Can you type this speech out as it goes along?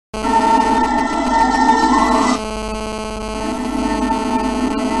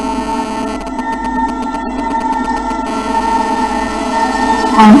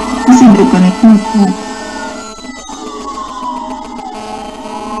de connexion aussi.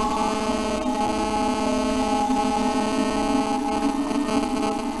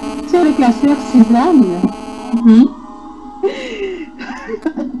 C'est avec la sœur Suzanne.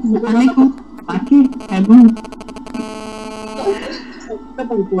 On écoute. Ok, c'est bon. C'est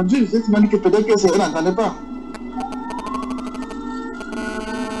pas le conduire, c'est ce que peut-être que elle n'entendait pas.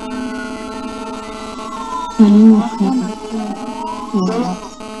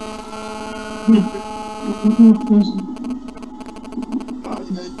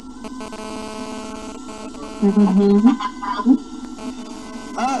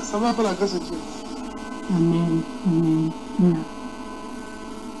 Ah, ça va pas la grâce de Dieu. Amen. Amen.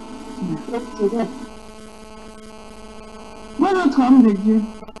 Moi, notre homme de Dieu.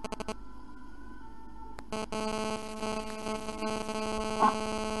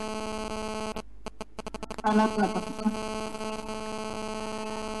 Ah, là, là, là.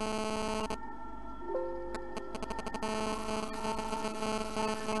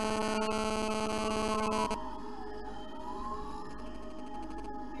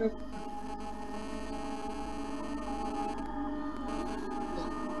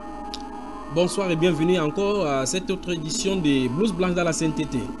 Bonsoir et bienvenue encore à cette autre édition des Blues Blanches dans la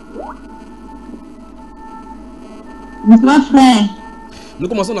sainteté. Bonsoir frère. Nous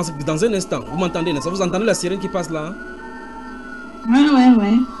commençons dans un instant. Vous m'entendez? Vous entendez la sirène qui passe là?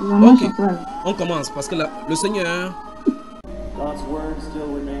 Ouais. Ok, on commence parce que le Seigneur... God's word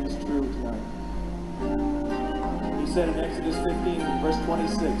still remains true tonight. He said in Exodus 15, verse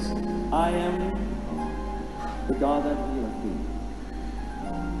 26, I am the God that healeth thee.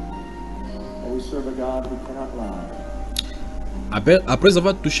 And we serve a God who cannot lie. Après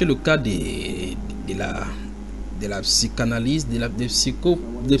avoir touché le cas de la psychanalyse, des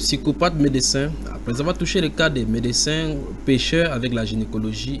psychopathes médecins, après avoir touché le cas des médecins pécheurs avec la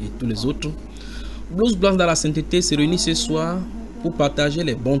gynécologie et tous les autres, Blues Blanches dans la sainteté se réunit ce soir pour partager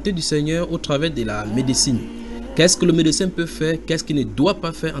les bontés du Seigneur au travers de la médecine. Qu'est-ce que le médecin peut faire? Qu'est-ce qu'il ne doit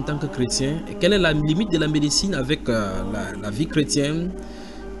pas faire en tant que chrétien? Et quelle est la limite de la médecine avec la vie chrétienne?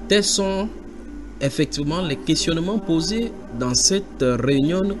 Tels sont effectivement les questionnements posés dans cette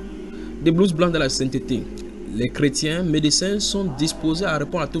réunion des Blues Blanches de la sainteté. Les chrétiens médecins sont disposés à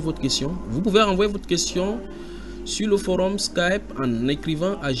répondre à toutes vos questions. Vous pouvez envoyer votre question sur le forum Skype en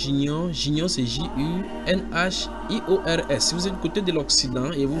écrivant à Gignon. Gignon c'est J-U-N-H-I-O-R-S. Si vous êtes du côté de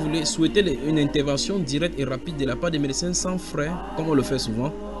l'Occident et vous voulez souhaiter une intervention directe et rapide de la part des médecins sans frais, comme on le fait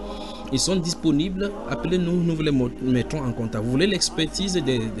souvent, ils sont disponibles. Appelez-nous, nous vous les mettrons en contact. Vous voulez l'expertise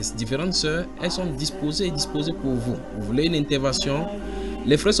des différentes sœurs, elles sont disposées pour vous. Vous voulez une intervention,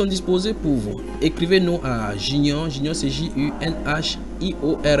 les frais sont disposés pour vous. Écrivez-nous à Gignon, Gignon c'est J-U-N-H-I-O-R-S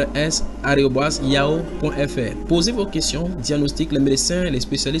 @yahoo.fr. Posez vos questions, diagnostics, les médecins et les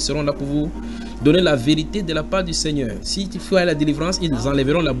spécialistes seront là pour vous donner la vérité de la part du Seigneur. Si il faut aller à la délivrance, ils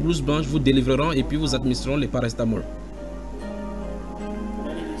enlèveront la blouse blanche, vous délivreront et puis vous administreront les paracétamol.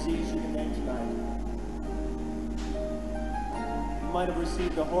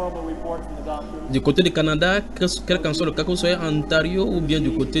 Du côté du Canada, quel qu'en soit le cas, que vous soyez en Ontario ou bien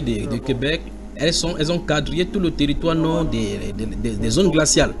du côté de Québec, elles ont quadrillé tout le territoire nord des zones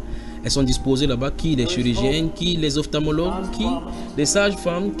glaciales. Elles sont disposées là-bas, qui les chirurgiens, qui les ophtalmologues, qui les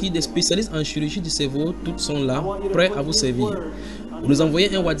sages-femmes, qui des spécialistes en chirurgie du cerveau, toutes sont là, prêts à vous servir. Vous nous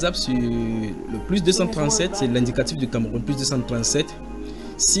envoyez un WhatsApp sur le plus 237, c'est l'indicatif du Cameroun, plus 237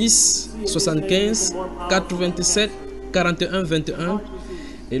 6 75 87 41 21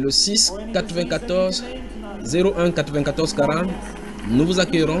 et le 6 94 01 94 40. Nous vous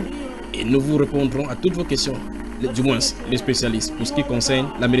accueillerons et nous vous répondrons à toutes vos questions, du moins les spécialistes pour ce qui concerne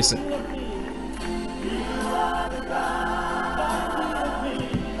la médecine.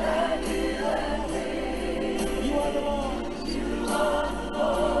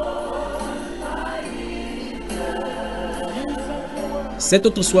 Cette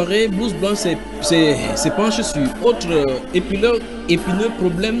autre soirée, Blues Blanche se penche sur autre épineux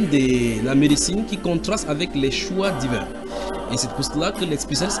problème de la médecine qui contraste avec les choix divins. Et c'est pour cela que les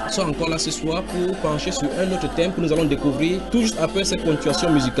spécialistes sont encore là ce soir pour pencher sur un autre thème que nous allons découvrir tout juste après cette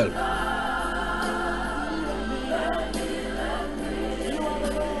ponctuation musicale.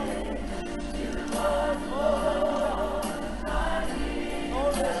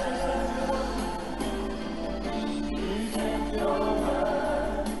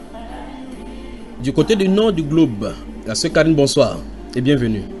 Du côté du nord du globe, la sœur Karine, bonsoir et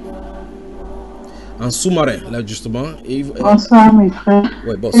bienvenue. En sous-marin, là justement. Bonsoir mes frères.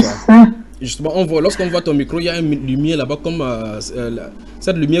 Ouais, bonsoir. Justement, lorsqu'on voit ton micro, il y a une lumière là-bas, comme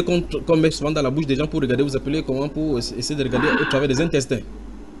cette lumière qu'on met souvent dans la bouche des gens pour regarder, vous appelez comment, pour essayer de regarder au travers des intestins.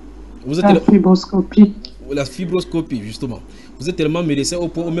 Vous êtes La fibroscopie. la fibroscopie, justement. Vous êtes tellement médecin au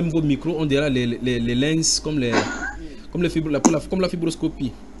point où même vos micros ont déjà les lens comme comme la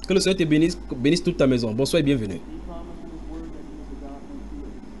fibroscopie. Que le Seigneur te bénisse toute ta maison. Bonsoir et bienvenue.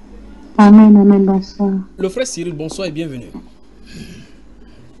 Amen, amen, bonsoir. Le frère Cyril, bonsoir et bienvenue.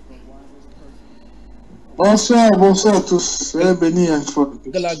 Bonsoir, bonsoir à tous. Soyez bénis une fois.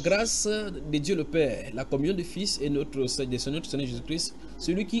 Que la grâce de Dieu le Père, la communion du Fils et notre Seigneur Jésus-Christ,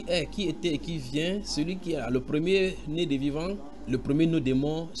 celui qui est, qui était et qui vient, celui qui est le premier né des vivants, le premier né des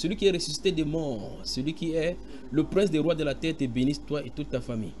morts, celui qui est ressuscité des morts, celui qui est le prince des rois de la terre, te bénisse toi et toute ta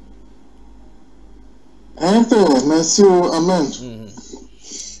famille. Merci, amen.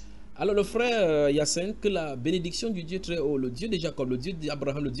 Alors le frère Yacine, que la bénédiction du Dieu très haut, le Dieu de Jacob, le Dieu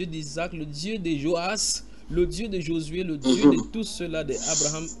d'Abraham, le Dieu d'Isaac, le Dieu de Joas, le Dieu de Josué, le Dieu de tous ceux-là,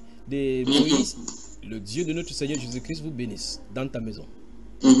 d'Abraham, de Moïse, le Dieu de notre Seigneur Jésus-Christ vous bénisse dans ta maison.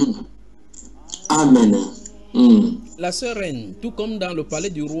 Amen. La sœur reine, tout comme dans le palais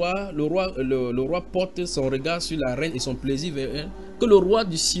du roi, le roi porte son regard sur la reine et son plaisir vers elle, que le roi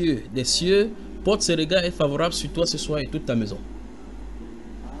des cieux, porte ses regards et favorable sur toi ce soir et toute ta maison.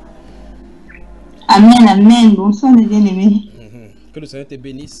 Amen, amen. Bonsoir, mes bien-aimés. Que le Seigneur te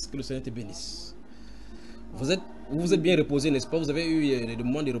bénisse, que le Seigneur te bénisse. Vous vous êtes bien reposé, n'est-ce pas? Vous avez eu des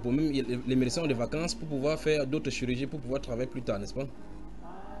moments de repos, même les médecins ont des vacances pour pouvoir faire d'autres chirurgies, pour pouvoir travailler plus tard, n'est-ce pas?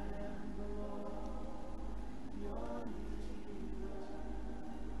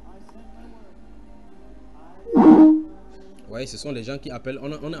 Oui, ce sont les gens qui appellent.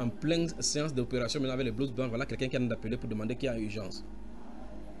 On est en pleine séance d'opération maintenant avec les blouses blancs. Voilà quelqu'un qui vient d'appeler pour demander qu'il y a urgence.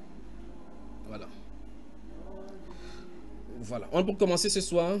 Voilà. Voilà. On peut commencer ce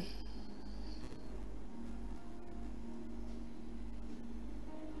soir.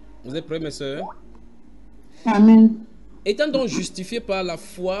 Vous êtes prêts, mes soeurs? Amen. Étant donc justifiés par la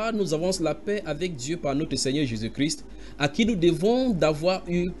foi, nous avons la paix avec Dieu par notre Seigneur Jésus-Christ, à qui nous devons d'avoir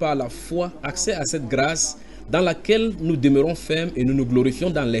eu par la foi accès à cette grâce dans laquelle nous demeurons fermes et nous nous glorifions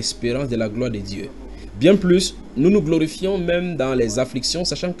dans l'espérance de la gloire de Dieu. Bien plus, nous nous glorifions même dans les afflictions,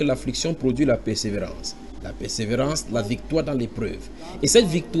 sachant que l'affliction produit la persévérance. La persévérance, la victoire dans l'épreuve. Et cette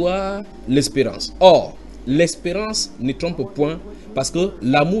victoire, l'espérance. Or, l'espérance ne trompe point, parce que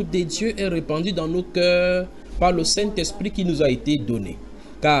l'amour de Dieu est répandu dans nos cœurs par le Saint-Esprit qui nous a été donné.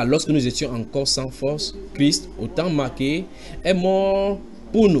 Car lorsque nous étions encore sans force, Christ, au temps marqué, est mort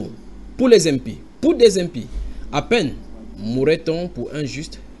pour nous, pour les impies, pour des impies. À peine mourrait-on pour un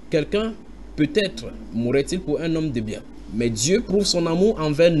juste, quelqu'un peut-être mourrait-il pour un homme de bien. Mais Dieu prouve son amour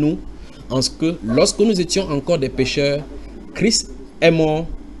envers nous, en ce que lorsque nous étions encore des pécheurs, Christ est mort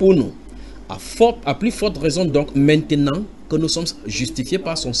pour nous. À plus forte raison donc, maintenant que nous sommes justifiés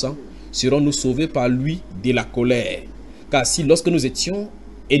par son sang, serons-nous sauvés par lui de la colère. Car si lorsque nous étions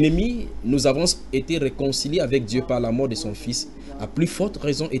ennemis, nous avons été réconciliés avec Dieu par la mort de son Fils, à plus forte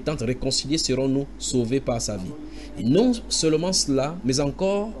raison étant réconciliés, serons-nous sauvés par sa vie. Et non seulement cela, mais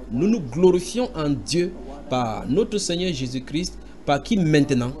encore, nous nous glorifions en Dieu par notre Seigneur Jésus-Christ, par qui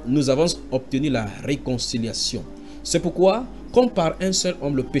maintenant nous avons obtenu la réconciliation. C'est pourquoi, comme par un seul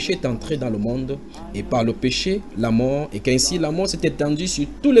homme le péché est entré dans le monde, et par le péché la mort, et qu'ainsi la mort s'est étendue sur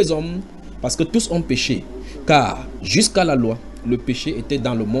tous les hommes, parce que tous ont péché. Car jusqu'à la loi, le péché était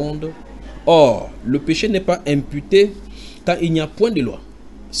dans le monde. Or, le péché n'est pas imputé car il n'y a point de loi.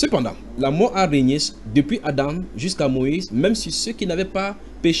 Cependant, la mort a régné depuis Adam jusqu'à Moïse, même sur ceux qui n'avaient pas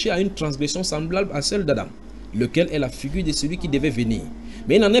péché à une transgression semblable à celle d'Adam, lequel est la figure de celui qui devait venir.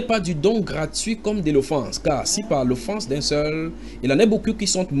 Mais il n'en est pas du don gratuit comme de l'offense, car si par l'offense d'un seul, il en est beaucoup qui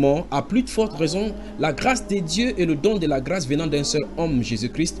sont morts, à plus de forte raison, la grâce de Dieu et le don de la grâce venant d'un seul homme,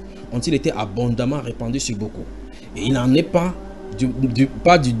 Jésus-Christ, ont-ils été abondamment répandus sur beaucoup. Et il n'en est pas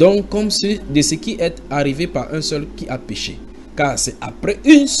du don comme de ce qui est arrivé par un seul qui a péché. Car c'est après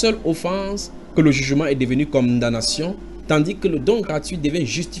une seule offense que le jugement est devenu condamnation, tandis que le don gratuit devient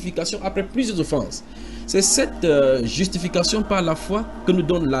justification après plusieurs offenses. C'est cette justification par la foi que nous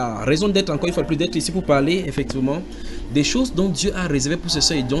donne la raison d'être encore une fois plus d'être ici pour parler effectivement des choses dont Dieu a réservé pour ce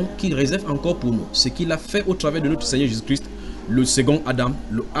seul don qu'il réserve encore pour nous. Ce qu'il a fait au travers de notre Seigneur Jésus-Christ, le second Adam,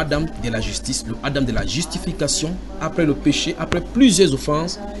 le Adam de la justice, le Adam de la justification, après le péché, après plusieurs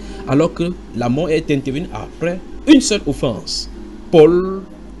offenses, alors que la mort est intervenue après une seule offense. Paul,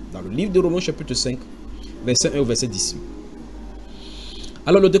 dans le livre de Romains chapitre 5, verset 1 au verset 10.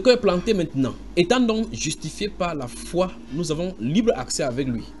 Alors le décor est planté maintenant. Étant donc justifié par la foi, nous avons libre accès avec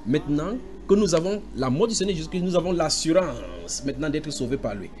lui. Maintenant que nous avons la mort du Seigneur Jésus-Christ, nous avons l'assurance maintenant d'être sauvés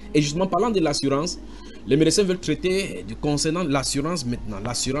par lui. Et justement parlant de l'assurance, les médecins veulent traiter concernant l'assurance maintenant,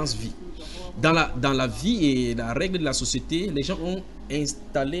 l'assurance vie. Dans la vie et la règle de la société, les gens ont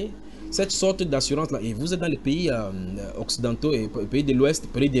installé cette sorte d'assurance-là, et vous êtes dans les pays occidentaux, et pays de l'Ouest,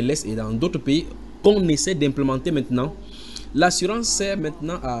 pays de l'Est, et dans d'autres pays qu'on essaie d'implémenter maintenant, l'assurance sert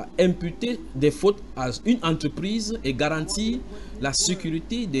maintenant à imputer des fautes à une entreprise et garantir la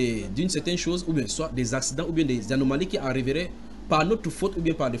sécurité d'une certaine chose, ou bien soit des accidents, ou bien des anomalies qui arriveraient par notre faute, ou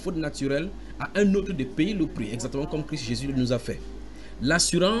bien par des fautes naturelles, à un autre de payer le prix, exactement comme Christ Jésus nous a fait.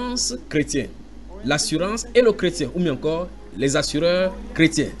 L'assurance chrétienne, l'assurance et le chrétien, ou bien encore les assureurs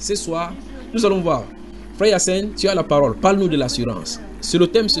chrétiens. Ce soir, nous allons voir. Frère Yassine, tu as la parole. Parle-nous de l'assurance. C'est le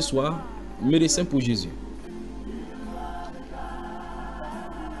thème ce soir, médecin pour Jésus.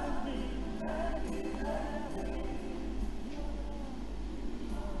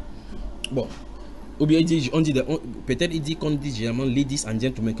 Bon, ou bien peut-être il dit qu'on dit généralement ladies and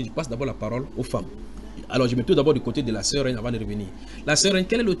gentlemen, que je passe d'abord la parole aux femmes. Alors je me trouve d'abord du côté de la sœur Reine avant de revenir. La sœur Reine,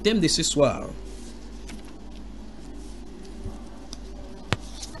 quel est le thème de ce soir?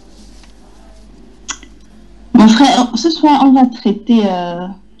 Mon frère, ce soir, on va traiter,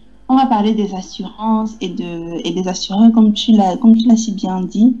 on va parler des assurances et des assureurs, comme tu l'as si bien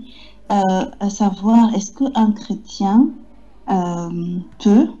dit, à savoir, est-ce qu'un chrétien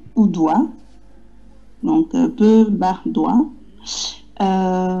peut ou doit, donc peut, doit,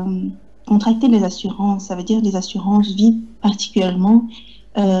 contracter les assurances, ça veut dire des assurances vie particulièrement,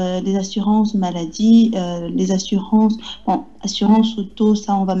 des assurances maladie, les assurances, bon, assurance auto,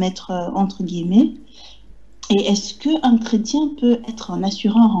 ça on va mettre entre guillemets. Et est-ce qu'un chrétien peut être un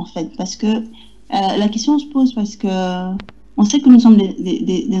assureur en fait? Parce que la question se pose parce que on sait que nous sommes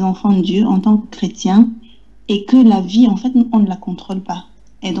des enfants de Dieu en tant que chrétiens et que la vie en fait on ne la contrôle pas.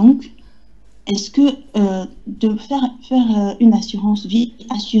 Et donc est-ce que de faire une assurance vie,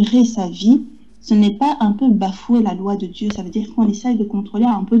 assurer sa vie, ce n'est pas un peu bafouer la loi de Dieu? Ça veut dire qu'on essaye de contrôler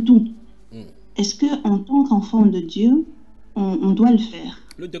un peu tout. Est-ce que en tant qu'enfant de Dieu, on doit le faire?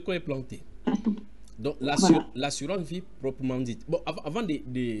 Le décor est planté. Donc, l'assurance vie proprement dite. Bon, avant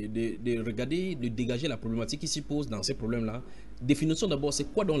de regarder, de dégager la problématique qui s'y pose dans ces problèmes-là, définissons d'abord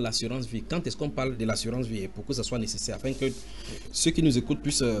c'est quoi donc l'assurance vie? Quand est-ce qu'on parle de l'assurance vie et pour que ça soit nécessaire, afin que ceux qui nous écoutent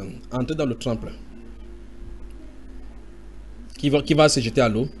puissent entrer dans le tremplin. Qui va se jeter à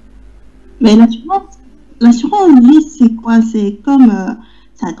l'eau? Mais l'assurance vie, c'est quoi? C'est comme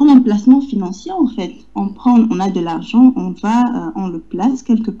un placement financier en fait. On a de l'argent, on le place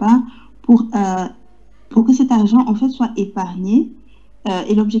quelque part pour que cet argent en fait soit épargné.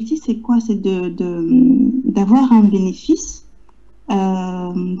 Et l'objectif c'est quoi? C'est d'avoir un bénéfice,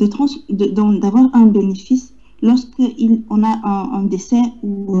 d'avoir un bénéfice lorsqu'on a un décès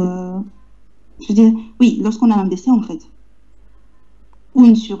ou je veux dire, oui, lorsqu'on a un décès en fait, ou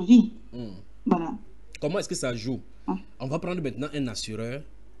une survie. Voilà. Comment est-ce que ça joue? On va prendre maintenant un assureur,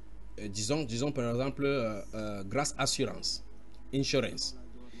 disons par exemple Grâce Assurance, Insurance.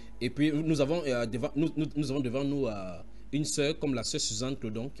 Et puis nous avons devant nous une sœur comme la sœur Suzanne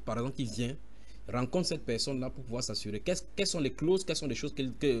Clodon, qui par exemple qui vient, rencontre cette personne-là pour pouvoir s'assurer. Quelles sont les clauses, quelles sont les choses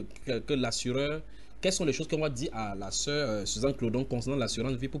que l'assureur, quelles sont les choses qu'on va dire à la sœur Suzanne Clodon concernant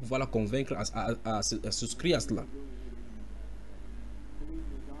l'assurance vie pour pouvoir la convaincre à souscrire à cela?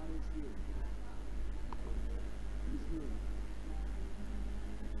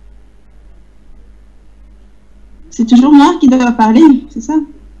 C'est toujours moi qui dois parler, c'est ça?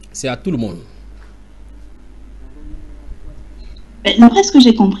 C'est à tout le monde. D'après ce que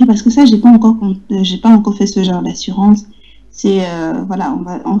j'ai compris, parce que ça, j'ai pas encore fait ce genre d'assurance, c'est, voilà,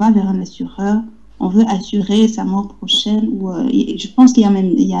 on va vers un assureur, on veut assurer sa mort prochaine, ou je pense qu'il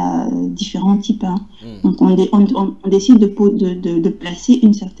y a différents types. Hein. Donc, on décide de placer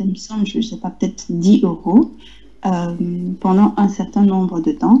une certaine somme, je ne sais pas, peut-être 10 euros, pendant un certain nombre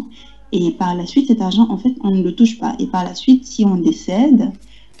de temps. Et par la suite, cet argent, en fait, on ne le touche pas. Et par la suite, si on décède,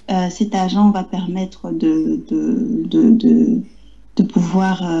 cet argent va permettre de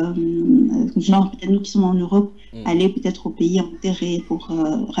pouvoir, genre peut-être nous qui sommes en Europe, aller peut-être au pays enterré pour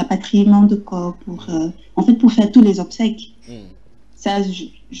rapatriement de corps, en fait pour faire tous les obsèques. Ça,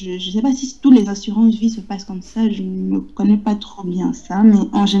 je ne sais pas si toutes les assurances vie se passent comme ça, je ne connais pas trop bien ça, mais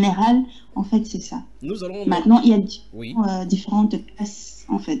en général, en fait, c'est ça. Maintenant, il y a différentes classes,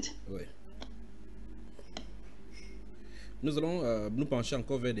 en fait. Oui. Nous allons nous pencher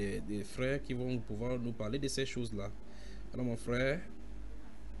encore vers des frères qui vont pouvoir nous parler de ces choses-là. Alors, mon frère,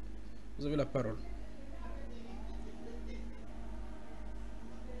 vous avez la parole.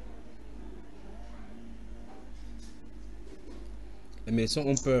 Les médecins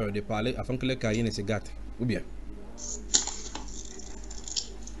ont peur de parler afin que leur carrière ne se gâte, ou bien?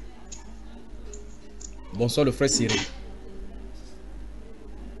 Bonsoir le frère Cyril.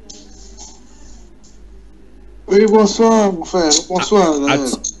 Oui, bonsoir mon frère, bonsoir.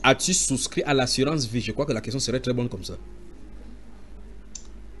 As-tu souscrit à l'assurance vie? Je crois que la question serait très bonne comme ça.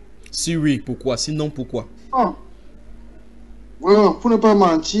 Si oui, pourquoi? Sinon, pourquoi? Oh. Bon, pour ne pas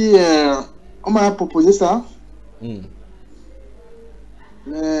mentir, on m'a proposé ça. Hmm.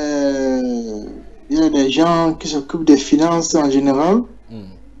 Il y a des gens qui s'occupent des finances en général.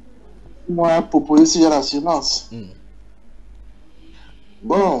 Moi, proposé ce genre d'assurance.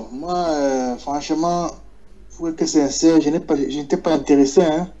 Bon, moi, franchement, pour être sincère, je n'étais pas intéressé.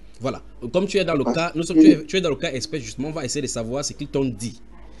 Hein. Voilà. Comme tu es dans le cas, tu es dans le cas expert, justement, on va essayer de savoir ce qu'ils t'ont dit.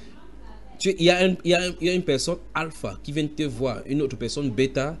 Il y a une personne alpha qui vient te voir, une autre personne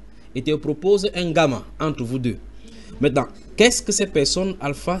bêta, et te propose un gamma entre vous deux. Maintenant, qu'est-ce que ces personnes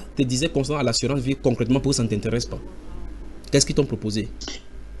alpha te disaient concernant l'assurance vie concrètement pour que ça ne t'intéresse pas? Qu'est-ce qu'ils t'ont proposé?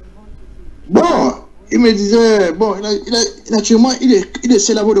 Bon, il me disait, bon, naturellement, il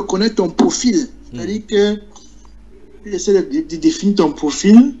essaie d'abord de connaître ton profil. C'est-à-dire qu'il essaie de définir ton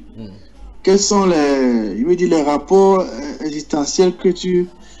profil. Quels sont il me dit, les rapports existentiels que tu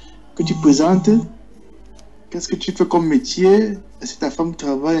présentes. Qu'est-ce que tu fais comme métier? Est-ce que ta femme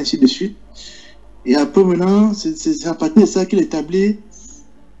travaille, ainsi de suite. Et après, maintenant, c'est à partir de ça qu'il établit.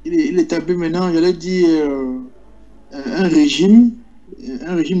 Il établit maintenant, j'allais dire, un régime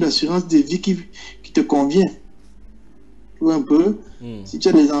d'assurance de vie qui te convient. Tu vois un peu. Si tu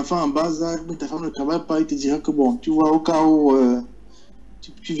as des enfants en bas âge, mais ta femme ne travaille pas, il te dira que bon, tu vois, au cas où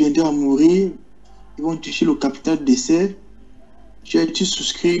tu viendrais à mourir, ils vont toucher le capital décès. Tu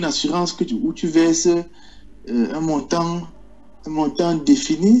souscris une assurance où tu verses un montant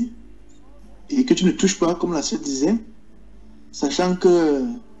défini et que tu ne touches pas, comme la sœur disait, sachant que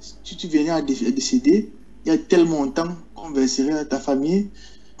si tu venais à décéder, il y a tel montant qu'on verserait à ta famille,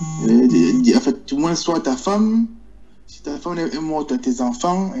 en fait, du moins soit ta femme, si ta femme est morte, à tes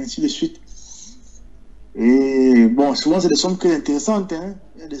enfants, ainsi de suite. Et bon, souvent c'est des sommes très intéressantes, hein.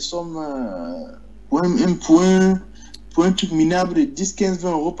 Il y a des sommes pour un truc minable de 10, 15,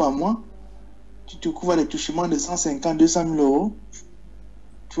 20 euros par mois. Tu te couvres les touchements de 150, 200 000 euros.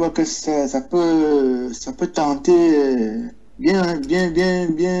 Tu vois que ça peut tenter bien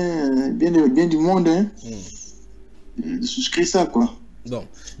du monde, hein, de souscrire ça, quoi.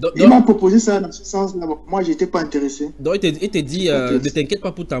 Il m'a proposé ça dans ce sens-là. Moi, j'étais pas intéressé. Donc, il te dit, ne t'inquiète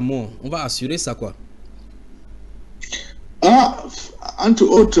pas pour ta mort. On va assurer ça, quoi. Ah, entre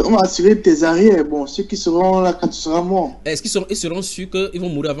autres, on va assurer tes arrières. Bon, ceux qui seront là quand tu seras mort. Est-ce qu'ils seront sûrs qu'ils vont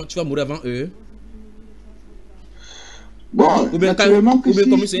mourir avant, tu vas mourir avant eux? Bon, ou bien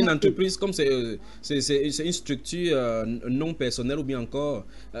comme c'est une entreprise, comme c'est une structure non personnelle, ou bien encore,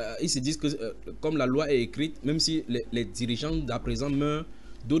 ils se disent que comme la loi est écrite, même si les dirigeants d'à présent meurent,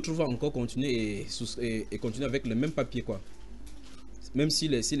 d'autres vont encore continuer et continuer avec le même papier, quoi. Même si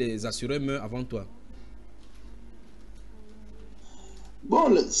les assureurs meurent avant toi.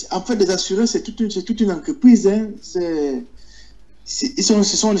 Bon, en fait, les assureurs, c'est toute une entreprise. Hein. Ce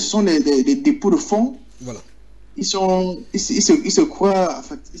sont des dépôts de fonds. Voilà. Ils se croient, en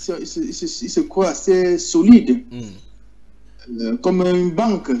fait, ils se croient assez solides. Comme une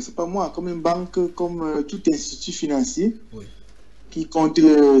banque, c'est pas moi, comme une banque, comme tout institut financier, oui, qui compte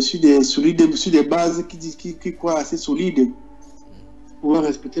sur des bases qui croient assez solides pour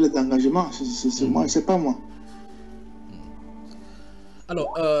respecter les engagements. C'est moi, c'est pas moi.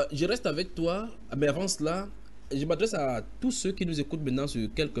 Alors, je reste avec toi, mais avant cela, je m'adresse à tous ceux qui nous écoutent maintenant sur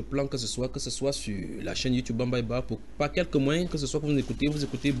quelques plans, que ce soit sur la chaîne YouTube Bambaïba, par quelques moyens, que ce soit que vous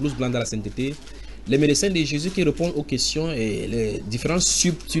écoutez Blues Blanc dans la sainteté, les médecins de Jésus qui répondent aux questions et les différentes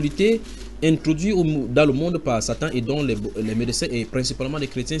subtilités introduites dans le monde par Satan et dont les médecins et principalement les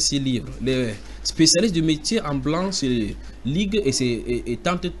chrétiens s'y livrent. Les spécialistes du métier en blanc se liguent et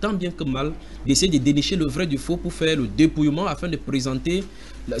tentent tant bien que mal d'essayer de dénicher le vrai du faux pour faire le dépouillement afin de présenter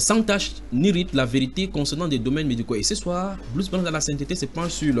sans tâche ni rite la vérité concernant des domaines médicaux. Et ce soir, Blues Blanc dans la sainteté se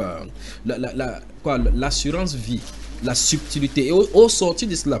penche sur l'assurance vie, la subtilité. Et au sortir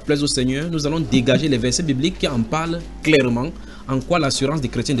de cela, plaise au Seigneur, nous allons dégager les versets bibliques qui en parlent clairement, en quoi l'assurance des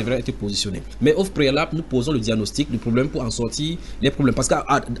chrétiens devrait être positionnée. Mais au préalable, nous posons le diagnostic du problème pour en sortir les problèmes. Parce qu'à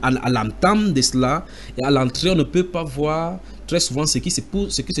l'entame de cela, et à l'entrée, on ne peut pas voir très souvent ce qui se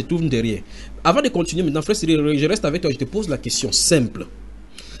trouve derrière. Avant de continuer maintenant, frère Cyril, je reste avec toi, je te pose la question simple.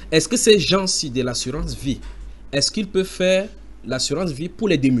 Est-ce que ces gens-ci de l'assurance vie, est-ce qu'ils peuvent faire l'assurance vie pour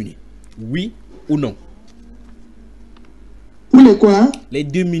les démunis? Oui ou non? Pour les quoi, hein? Les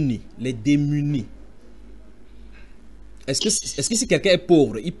démunis. Les démunis. Est-ce que si quelqu'un est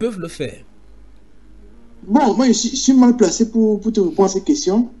pauvre, ils peuvent le faire? Bon, moi je suis mal placé pour te répondre à ces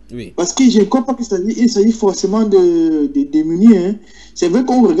questions. Oui. Parce que je ne crois pas qu'il s'agit forcément de démunis. Hein. C'est vrai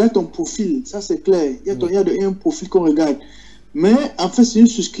qu'on regarde ton profil, ça c'est clair. Il y a un profil qu'on regarde. Mais en fait, c'est une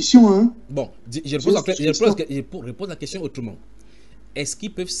souscription. Hein. Bon, je repose la question autrement. Est-ce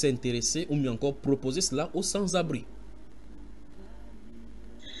qu'ils peuvent s'intéresser ou mieux encore proposer cela aux sans-abri,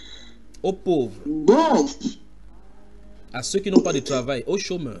 aux pauvres, bon, à ceux qui n'ont pas de travail, aux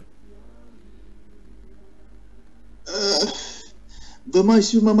chômeurs? Vraiment, je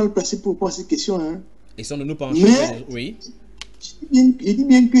suis vraiment mal placé pour poser cette question. Hein. Et si on ne nous penche, oui. Je dis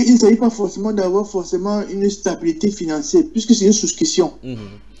bien qu'il ne s'agit pas forcément d'avoir forcément une stabilité financière, puisque c'est une souscription.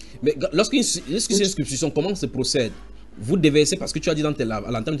 Mais lorsque c'est une souscription, comment se procède? Vous déversez, parce que tu as dit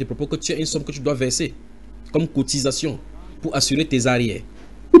à l'entame de tes propos que tu as une somme que tu dois verser comme cotisation pour assurer tes arrières.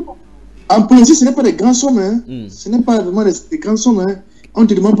 En principe, ce n'est pas des grandes sommes. Hein. Ce n'est pas vraiment des grandes sommes. Hein. On ne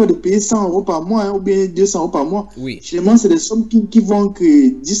te demande pas de payer 100 € par mois hein, ou bien 200 € par mois. Oui. Généralement, c'est des sommes qui vont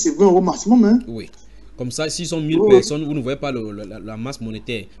que 10 et 20 € maximum. Hein. Oui. Comme ça, s'ils sont 1000 personnes, vous ne voyez pas la masse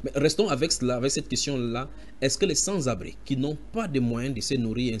monétaire. Mais restons avec cela, avec cette question-là. Est-ce que les sans-abri qui n'ont pas de moyens de se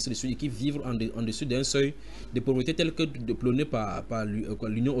nourrir, ainsi de suite, et qui vivent en dessous d'un seuil de pauvreté tel que prôné par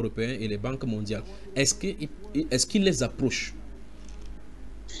l'Union européenne et les banques mondiales, est-ce qu'ils les approchent?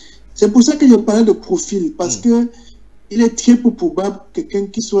 C'est pour ça que je parlais de profil, parce que il est très peu probable que quelqu'un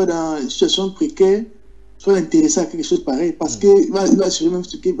qui soit dans une situation précaire soit intéressé à quelque chose pareil, parce qu'il va assurer même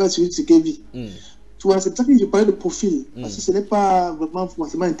ce qu'il vit. Tu vois, c'est pour ça que je parlais de profil, parce que ce n'est pas vraiment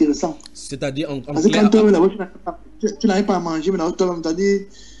forcément intéressant. C'est-à-dire parce que quand tu n'arrives pas à manger, mais toi-même, tu as dit,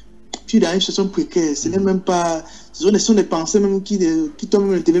 tu es dans une situation précaire, ce n'est même pas, ce sont des pensées même qui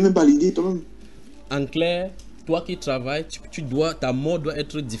toi-même ne te viennent même pas l'idée, toi-même. En clair, toi qui travailles, ta mort doit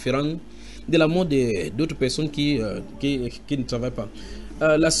être différente de la mort d'autres personnes qui ne travaillent pas.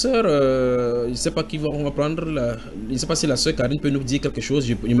 La sœur, je ne sais pas qui on va prendre, je ne sais pas si la sœur Karine peut nous dire quelque chose.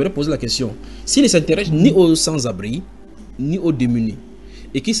 Je me poser la question. S'il ne s'intéresse ni aux sans-abri, ni aux démunis,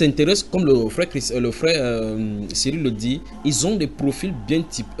 et qui s'intéressent, comme le frère Cyril le dit, ils ont des profils bien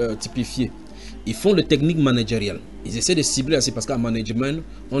typifiés. Ils font le technique managériale. Ils essaient de cibler assez parce qu'en management,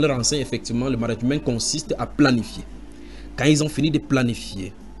 on leur enseigne effectivement, le management consiste à planifier. Quand ils ont fini de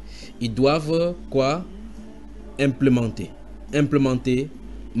planifier, ils doivent quoi? Implémenter, faire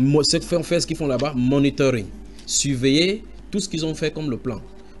ce qu'ils font là-bas, monitoring, surveiller tout ce qu'ils ont fait comme le plan.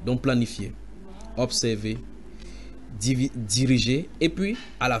 Donc planifier, observer, diriger et puis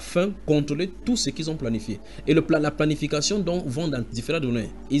à la fin contrôler tout ce qu'ils ont planifié. Et la planification donc vont dans différents domaines.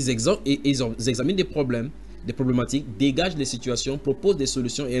 Ils examinent des problèmes, des problématiques, dégagent des situations, proposent des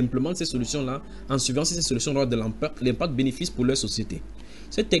solutions et implémentent ces solutions-là en suivant si ces solutions auront de l'impact bénéfice pour leur société.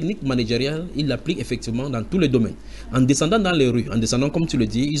 Cette technique managériale, ils l'appliquent effectivement dans tous les domaines. En descendant dans les rues, en descendant comme tu le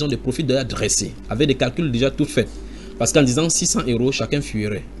dis, ils ont des profils déjà dressés, avec des calculs déjà tout faits. Parce qu'en disant 600 €, chacun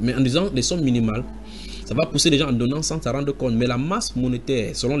fuirait. Mais en disant des sommes minimales, ça va pousser les gens en donnant sans s'en rendre compte. Mais la masse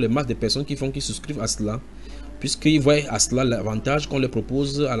monétaire, selon les masses de personnes qui souscrivent à cela, puisqu'ils voient à cela l'avantage qu'on leur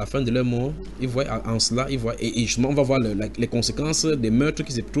propose à la fin de leur mort, ils voient en cela, et justement on va voir les conséquences des meurtres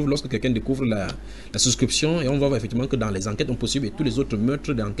qui se trouvent lorsque quelqu'un découvre la souscription, et on va voir effectivement que dans les enquêtes possibles et tous les autres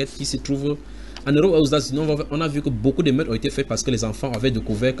meurtres d'enquête qui se trouvent en Europe et aux États-Unis, on a vu que beaucoup de meurtres ont été faits parce que les enfants avaient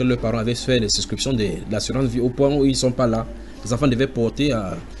découvert que leurs parents avaient fait les souscriptions de l'assurance vie au point où ils ne sont pas là. Les enfants devaient porter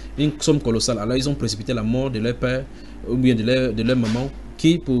une somme colossale. Alors ils ont précipité la mort de leur père ou bien de leur maman,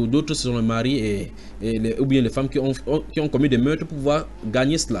 qui pour d'autres sont le mari ou bien les femmes qui ont commis des meurtres pour pouvoir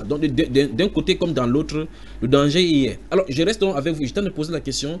gagner cela. Donc d'un côté comme dans l'autre, le danger y est. Alors je reste donc avec vous, je t'en ai posé la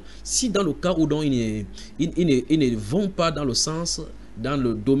question, si dans le cas où donc ils ne vont pas dans le sens, dans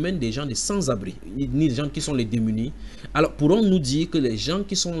le domaine des gens des sans-abri, ni des gens qui sont les démunis, alors pourrons-nous dire que les gens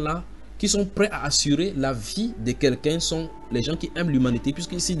qui sont là, qui sont prêts à assurer la vie de quelqu'un, sont les gens qui aiment l'humanité,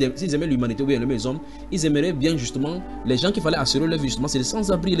 puisque s'ils aimaient l'humanité ou bien les hommes, ils aimeraient bien justement les gens qu'il fallait assurer leur vie, justement, c'est les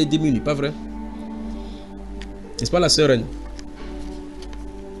sans-abri et les démunis, pas vrai? N'est-ce pas la sœur Reine?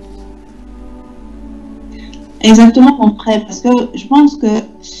 Exactement, mon frère, parce que je pense que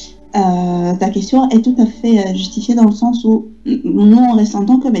ta question est tout à fait justifiée dans le sens où nous, en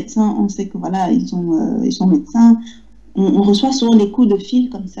tant que médecins, on sait que voilà, ils sont médecins. On reçoit souvent des coups de fil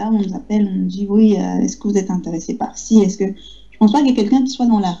comme ça, on nous appelle, on nous dit oui, est-ce que vous êtes intéressé par ci, est-ce que... Je pense pas qu'il y ait quelqu'un qui soit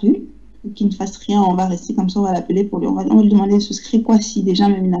dans la rue, qui ne fasse rien, on va rester comme ça, on va l'appeler pour lui, on va lui demander de souscrire quoi si déjà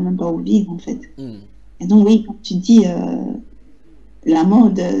même il n'a même pas où vivre en fait. Et donc oui, comme tu dis, la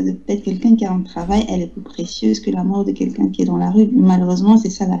mort de peut-être quelqu'un qui a un travail, elle est plus précieuse que la mort de quelqu'un qui est dans la rue. Malheureusement, c'est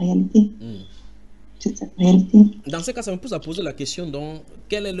ça la réalité. C'est sa réalité. Dans ce cas, ça me pousse à poser la question donc,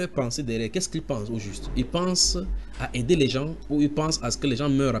 quelle est leur pensée derrière? Qu'est-ce qu'ils pensent au juste? Ils pensent à aider les gens ou ils pensent à ce que les gens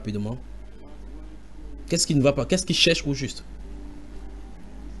meurent rapidement? Qu'est-ce qui ne va pas? Qu'est-ce qu'ils cherchent au juste?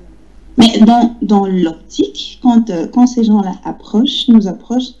 Mais dans l'optique, quand ces gens-là nous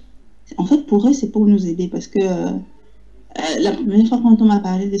approchent, en fait pour eux c'est pour nous aider parce que La première fois quand on m'a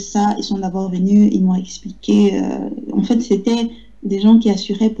parlé de ça, ils sont d'abord venus, ils m'ont expliqué. En fait, c'était des gens qui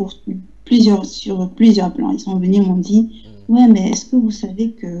assuraient sur plusieurs plans. Ils sont venus, ils m'ont dit, ouais, mais est-ce que vous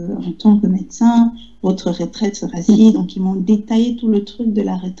savez que en tant que médecin, votre retraite sera si. Donc, ils m'ont détaillé tout le truc de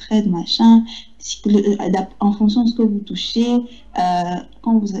la retraite, machin, en fonction de ce que vous touchez.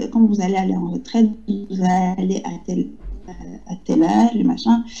 Quand vous allez aller en retraite, vous allez aller à tel âge,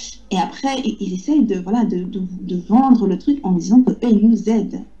 machin. Et après, ils essayent de vendre le truc en disant qu'eux, ils nous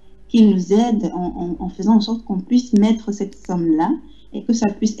aident. Qu'ils nous aident en faisant en sorte qu'on puisse mettre cette somme-là et que ça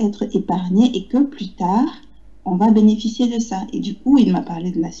puisse être épargné et que plus tard, on va bénéficier de ça. Et du coup, il m'a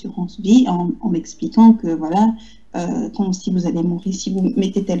parlé de l'assurance vie en m'expliquant que voilà, comme si vous allez mourir, si vous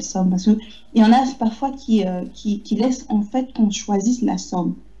mettez telle somme. Parce qu'il y en a parfois qui laissent en fait qu'on choisisse la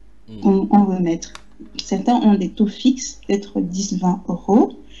somme qu'on veut mettre. Certains ont des taux fixes, peut-être 10-20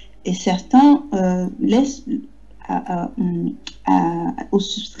 euros, et certains laissent au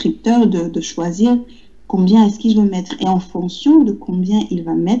souscripteur de choisir combien est-ce qu'il veut mettre. Et en fonction de combien il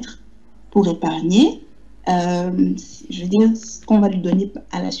va mettre pour épargner, je veux dire, ce qu'on va lui donner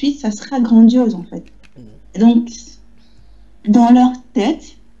à la suite, ça sera grandiose en fait. Et donc, dans leur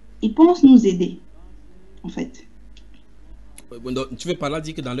tête, ils pensent nous aider, en fait. Donc, tu veux par là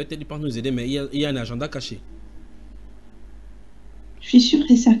dire que dans leur tête, ils pensent nous aider, mais il y a un agenda caché. Je suis sûre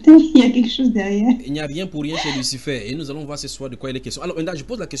et certaine qu'il y a quelque chose derrière. Il n'y a rien pour rien chez Lucifer. Et nous allons voir ce soir de quoi il est question. Alors, je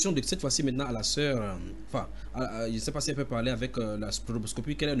pose la question de cette fois-ci maintenant à la sœur. Je ne sais pas si elle peut parler avec la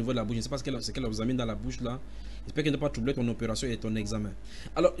stroboscopie. Quel est le niveau de la bouche? Je ne sais pas ce qu'elle vous a mis dans la bouche là. J'espère qu'elle n'a pas troublé ton opération et ton examen.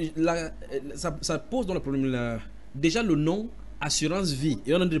 Alors, ça pose dans le problème là. Déjà, le nom assurance vie.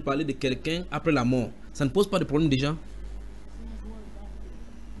 Et on a de parler de quelqu'un après la mort. Ça ne pose pas de problème déjà?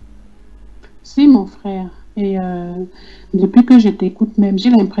 Si, mon frère. Et depuis que je t'écoute même, j'ai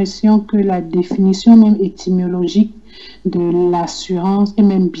l'impression que la définition même étymologique de l'assurance est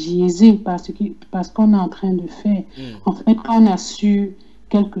même biaisée parce qu'on est en train de faire. En fait, quand on a su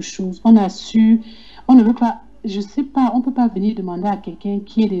quelque chose, on ne veut pas, je sais pas, on ne peut pas venir demander à quelqu'un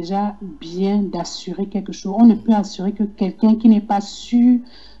qui est déjà bien d'assurer quelque chose. On ne peut assurer que quelqu'un qui n'est pas sûr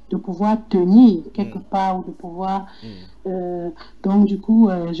de pouvoir tenir quelque part ou de pouvoir... donc du coup,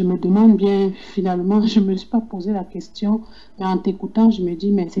 je me demande bien, finalement, je ne me suis pas posé la question, mais en t'écoutant, je me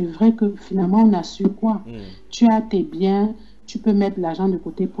dis, mais c'est vrai que finalement, on assure quoi? Tu as tes biens, tu peux mettre l'argent de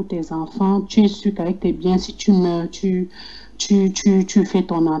côté pour tes enfants, tu es sûr qu'avec tes biens, si tu meurs, tu fais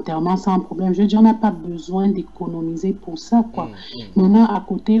ton enterrement sans problème. Je veux dire, on n'a pas besoin d'économiser pour ça, quoi. Maintenant, à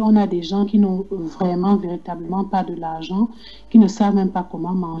côté, on a des gens qui n'ont vraiment, véritablement pas de l'argent, qui ne savent même pas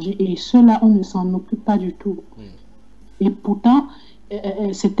comment manger. Et ceux-là, on ne s'en occupe pas du tout. Et pourtant,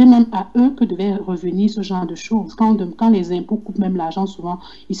 c'était même à eux que devait revenir ce genre de choses. Quand les impôts coupent même l'argent, souvent,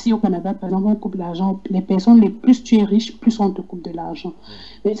 ici au Canada, par exemple, on coupe l'argent. Les personnes, plus tu es riche, plus on te coupe de l'argent.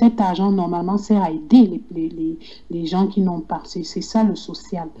 Mais cet argent, normalement, sert à aider les gens qui n'ont pas. C'est ça le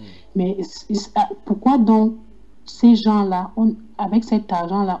social. Mais pourquoi donc ces gens-là, avec cet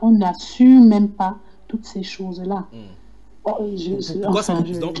argent-là, on n'assure même pas toutes ces choses-là? Pourquoi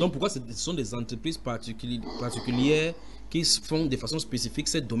ce sont des entreprises particulières qui font de façon spécifique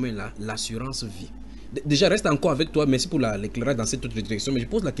ce domaine-là, l'assurance vie? Déjà, reste encore avec toi, merci pour l'éclairage dans cette autre direction, mais je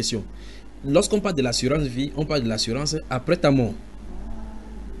pose la question. Lorsqu'on parle de l'assurance vie, on parle de l'assurance après ta mort.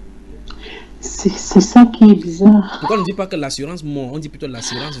 C'est ça qui est bizarre. Pourquoi on ne dit pas que l'assurance mort, on dit plutôt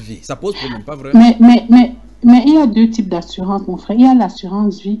l'assurance vie? Ça pose problème, pas vrai? Mais il y a deux types d'assurance, mon frère. Il y a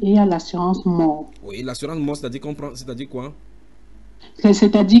l'assurance vie et il y a l'assurance mort. Oui, l'assurance mort, c'est-à-dire quoi?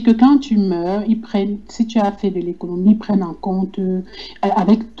 C'est-à-dire que quand tu meurs, si tu as fait de l'économie, ils prennent en compte,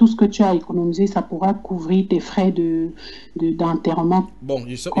 avec tout ce que tu as économisé, ça pourra couvrir tes frais d'enterrement. Bon,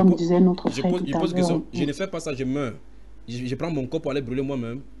 comme disait notre frère tout à l'heure. Je ne fais pas ça, je meurs. Je prends mon corps pour aller brûler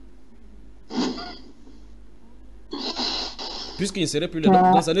moi-même. Puisqu'il ne serait plus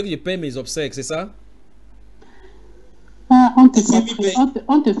là. Donc ça veut dire que je paye mes obsèques, c'est ça? On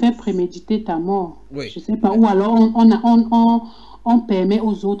te fait préméditer ta mort. Oui. Je sais pas. Ou alors on permet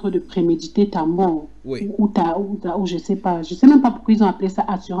aux autres de préméditer ta mort. Oui. Ou je sais pas. Je sais même pas pourquoi ils ont appelé ça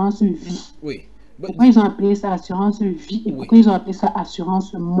assurance vie. Oui. Pourquoi ils ont appelé ça assurance vie et pourquoi ils ont appelé ça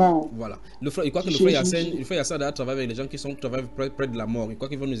assurance mort? Voilà. Je crois que le frère Yacine a travaillé avec les gens qui travaillent près de la mort. Je crois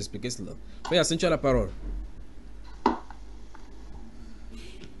qu'ils vont nous expliquer cela. Frère Yacine, tu as la parole.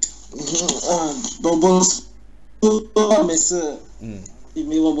 Bon, bonsoir mes soeurs.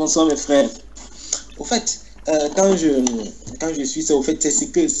 Bonsoir mes frères. Au fait, quand je suis ça, au fait,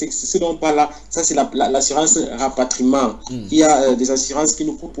 c'est ce dont on parle là, ça c'est l'assurance rapatriement. Il y a des assurances qui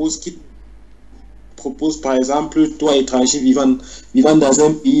nous proposent, par exemple, toi étranger vivant dans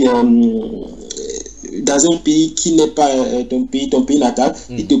un pays dans un pays qui n'est pas ton pays natal,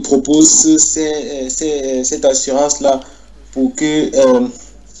 il te propose cette assurance-là pour que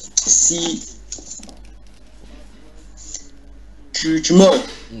si tu meurs,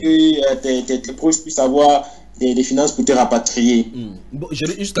 que tes proches puissent avoir des finances pour te rapatrier. Bon,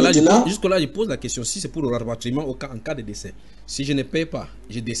 jusque-là, je pose la question, si c'est pour le rapatriement en cas de décès, si je ne paye pas,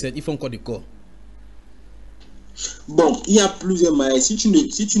 je décède, il faut encore des corps. Bon, il y a plusieurs moyens. Si tu meurs,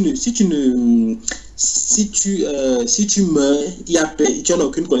 tu n'as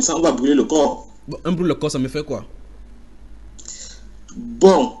aucune connaissance, on va brûler le corps. Bon, un brûle le corps, ça me fait quoi?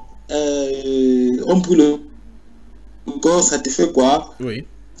 Bon, on brûle le corps, ça te fait quoi? Oui.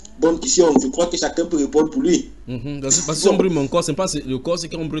 Bonne question, je crois que chacun peut répondre pour lui. Parce que si on brûle mon corps, c'est pas le corps, c'est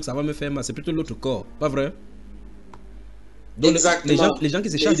qu'on brûle, ça va me faire mal, c'est plutôt l'autre corps, pas vrai? Donc exactement. Les gens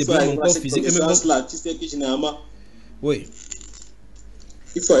qui se chargent de brûler mon corps physique, là, tu sais que généralement, oui,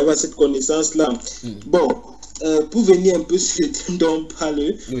 il faut avoir cette connaissance-là. Bon, pour venir un peu sur le thème dont on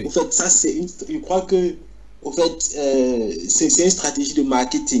parle, oui. En fait, ça c'est je crois que, en fait, c'est une stratégie de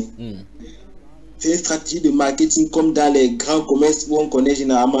marketing. C'est une stratégie de marketing comme dans les grands commerces où on connaît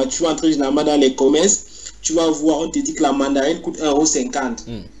généralement. Tu vas entrer généralement dans les commerces, tu vas voir, on te dit que la mandarine coûte 1,50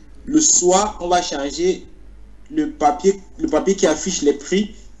 €. Le soir, on va changer le papier qui affiche les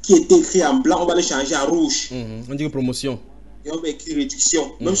prix, qui était écrit en blanc, on va le changer en rouge. On dit que promotion. Et on va écrire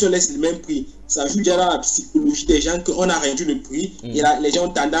réduction. Même si on laisse le même prix, ça joue déjà dans la psychologie des gens qu'on a réduit le prix et là, les gens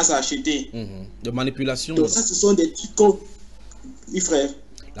ont tendance à acheter. De manipulation. Donc ça, ce sont des trucs comme... Oui, frère.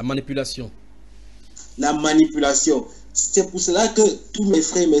 La manipulation. La manipulation. C'est pour cela que tous mes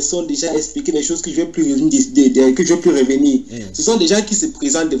frères me sont déjà expliqué des choses que je ne vais plus revenir. Ce sont des gens qui se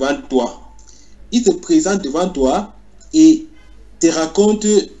présentent devant toi. Ils se présentent devant toi et te racontent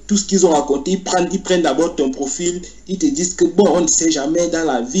tout ce qu'ils ont raconté. Ils prennent d'abord ton profil. Ils te disent que bon, on ne sait jamais dans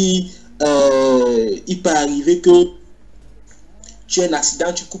la vie. Il peut arriver que tu as un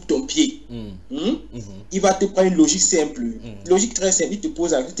accident, tu coupes ton pied. Il va te prendre une logique simple. Logique très simple. Il te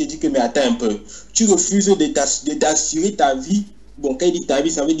pose la question, il te dit que mais attends un peu. Tu refuses d'assurer ta vie. Bon, quand il dit ta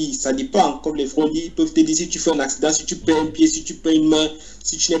vie, ça veut dire, ça dépend. Comme les frères disent, ils peuvent te dire si tu fais un accident, si tu perds un pied, si tu perds une main,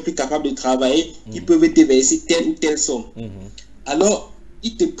 si tu n'es plus capable de travailler, ils peuvent te verser telle ou telle somme. Alors,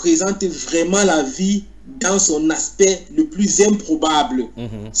 il te présente vraiment la vie dans son aspect le plus improbable.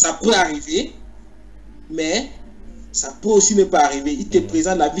 Ça peut arriver, mais ça peut aussi ne pas arriver. Il te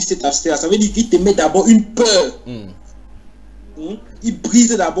présente la vie cet aspect. Ça veut dire qu'il te met d'abord une peur. Il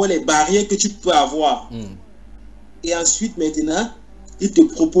brise d'abord les barrières que tu peux avoir. Et ensuite, maintenant, il te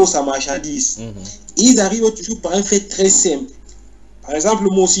propose sa marchandise. Et ils arrivent toujours par un fait très simple. Par exemple,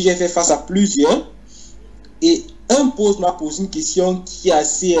 moi aussi, j'ai fait face à plusieurs. Et un m'a posé une question qui est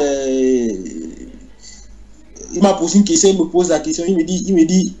assez... il m'a posé une question, il me pose la question, il me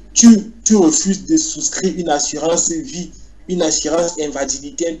dit tu refuses de souscrire une assurance vie, une assurance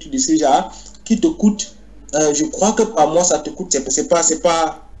invalidité, un truc de ce genre, qui te coûte, je crois que par mois, ça te coûte, c'est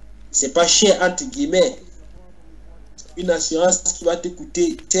pas cher, entre guillemets. Une assurance qui va te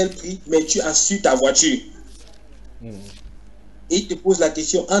coûter tel prix, mais tu assures ta voiture. Et il te pose la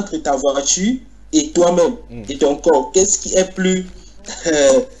question entre ta voiture et toi-même, et ton corps, qu'est-ce qui est plus...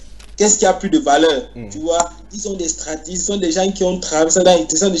 qu'est-ce qui a plus de valeur? Tu vois, ils sont des stratégies, ils sont des gens qui ont travaillé,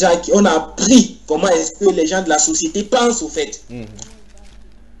 ils sont des gens qui ont appris comment est-ce que les gens de la société pensent au fait.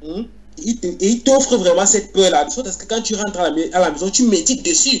 Et ils t'offrent vraiment cette peur-là, parce que quand tu rentres à la maison, tu médites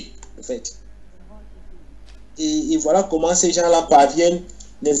dessus, en fait. Et voilà comment ces gens-là parviennent,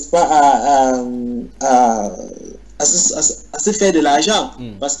 n'est-ce pas, à se faire de l'argent.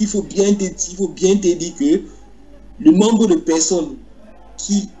 Parce qu'il faut bien te dire que le nombre de personnes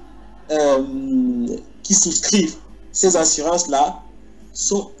qui souscrivent ces assurances-là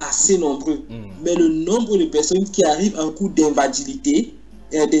sont assez nombreux. Mais le nombre de personnes qui arrivent en cours d'invalidité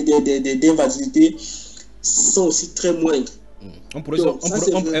sont aussi très moindres. Donc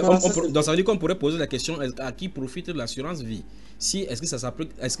ça veut dire qu'on pourrait poser la question à qui profite l'assurance vie. Est-ce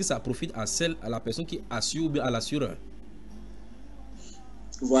que ça profite à la personne qui assure ou bien à l'assureur?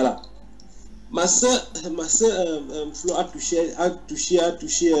 Voilà. Ma soeur Flo a touché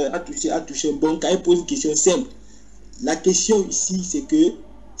un bon cas. Elle pose une question simple. La question ici, c'est que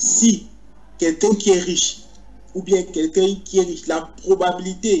si quelqu'un qui est riche, ou bien quelqu'un qui est riche, la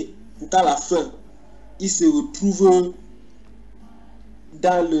probabilité pour qu'à la fin, il se retrouve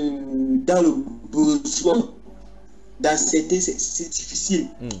dans le besoin, c'est difficile.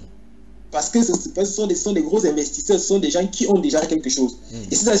 Parce que ce sont des gros investisseurs, ce sont des gens qui ont déjà quelque chose.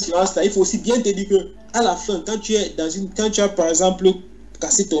 Et ces assurances-là, il faut aussi bien te dire que à la fin, quand tu as par exemple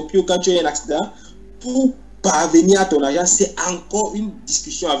cassé ton pied ou quand tu as un accident, pour parvenir à ton argent, c'est encore une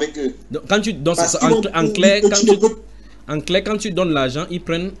discussion avec eux. Donc, quand tu donnes Parce ça, qu'ils vont en te clair, dire que tu ne peux. en clair, quand tu donnes l'argent, ils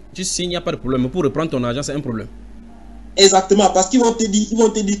prennent, tu signes, il n'y a pas de problème. Mais pour reprendre ton argent, c'est un problème. Exactement, parce qu'ils vont te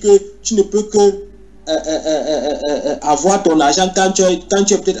dire que tu ne peux que avoir ton argent quand tu es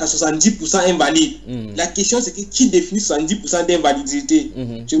peut-être à 70% invalide. La question, c'est que qui définit 70% d'invalidité?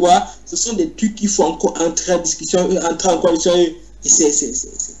 Tu vois, ce sont des trucs qu'il faut encore entrer en discussion, entrer en coalition. Et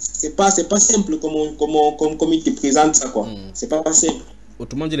c'est pas simple comme ils te présentent ça, quoi. C'est pas simple.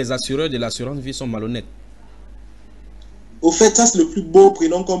 Autrement dit, les assureurs de l'assurance vie sont malhonnêtes. Au fait, ça, c'est le plus beau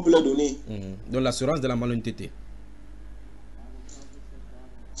prénom qu'on peut leur donner. Donc, l'assurance de la malhonnêteté.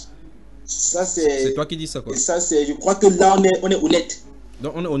 Ça, c'est toi qui dis ça, quoi. Et ça, c'est, je crois que là, on est honnête.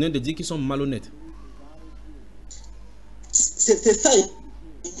 Donc, on est honnête de dire qu'ils sont malhonnêtes. C'est ça,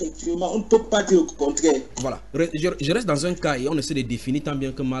 effectivement. On ne peut pas dire le contraire. Voilà. Je reste dans un cas et on essaie de définir tant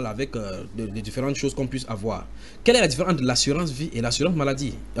bien que mal avec les différentes choses qu'on puisse avoir. Quelle est la différence entre l'assurance vie et l'assurance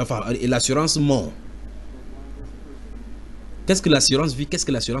maladie? Enfin, et l'assurance mort. Qu'est-ce que l'assurance vie? Qu'est-ce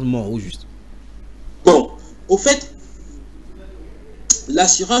que l'assurance mort, au juste? Bon, au fait,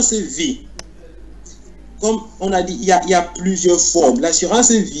 l'assurance vie, comme on a dit, il y a plusieurs formes.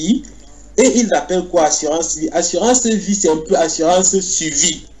 L'assurance vie, et ils appellent quoi assurance vie? Assurance vie, c'est un peu assurance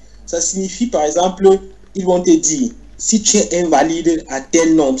suivi. Ça signifie, par exemple, ils vont te dire, si tu es invalide à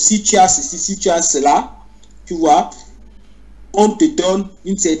tel nombre, si tu as ceci, si tu as cela, tu vois, on te donne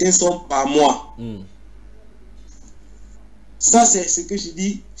une certaine somme par mois. Ça, c'est ce que je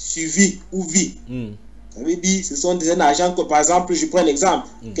dis, suivi ou vie. Ça veut dire, ce sont des agents que, par exemple, je prends un exemple.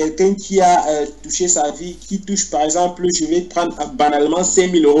 Quelqu'un qui a touché sa vie, qui touche, par exemple, je vais prendre banalement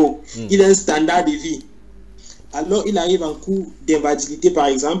 5 000 euros. Il a un standard de vie. Alors, il arrive en cours d'invalidité, par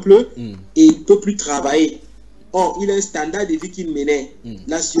exemple, et il ne peut plus travailler. Or, il a un standard de vie qu'il menait.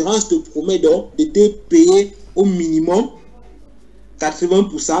 L'assurance te promet donc de te payer au minimum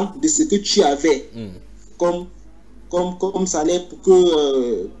 80% de ce que tu avais comme salaire pour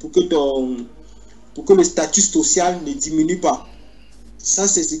que le statut social ne diminue pas. Ça,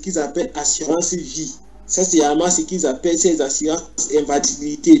 c'est ce qu'ils appellent assurance vie. Ça, c'est vraiment ce qu'ils appellent ces assurances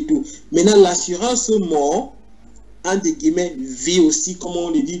invalidité et tout. Maintenant, l'assurance mort, entre guillemets, vie aussi, comme on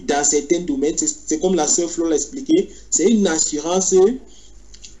le dit dans certains domaines, c'est comme la sœur Flo l'a expliqué, c'est une assurance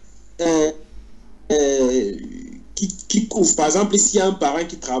qui couvre. Par exemple, s'il y a un parent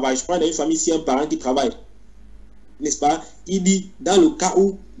qui travaille, je prends dans une famille, s'il y a un parent qui travaille, n'est-ce pas? Il dit, dans le cas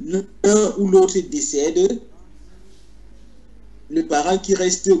où l'un ou l'autre décède, le parent qui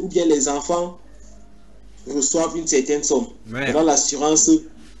reste ou bien les enfants reçoivent une certaine somme. Dans l'assurance,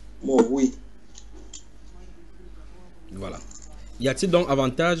 bon, oui. Voilà. Y a-t-il donc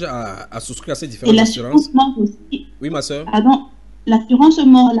avantage à souscrire à ces différentes assurances? Aussi. Oui, ma soeur. Pardon, l'assurance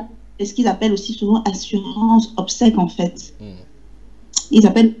mort, c'est ce qu'ils appellent aussi souvent assurance obsèque, en fait. Ils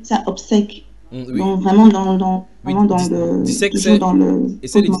appellent ça obsèque. Oui. Donc, vraiment dans le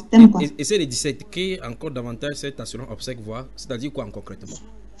thème, quoi. Essayez de disséquer encore davantage cette assurance obsèque, voir, c'est-à-dire quoi concrètement?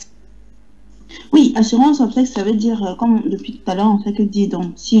 Oui, assurance obsèque, ça veut dire, comme depuis tout à l'heure, on fait que dire,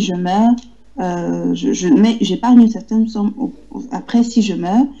 donc, si je meurs, j'épargne une certaine somme. Après, si je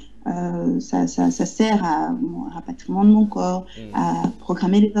meurs, ça sert à rapatriement de mon corps, à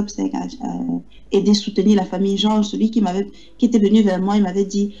programmer les obsèques, à aider, soutenir la famille. Genre, celui qui était venu vers moi, il m'avait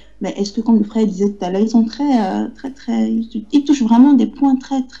dit, mais est-ce que, comme le frère disait tout à l'heure, ils sont ils touchent vraiment des points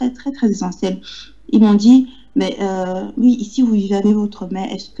très essentiels. Ils m'ont dit, mais oui, ici vous vivez avec votre mère,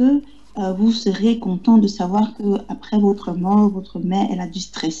 est-ce que vous serez content de savoir que après votre mort, votre mère, elle a dû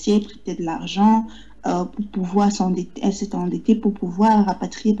stresser, prêter de l'argent pour pouvoir s'endetter, elle s'est endettée pour pouvoir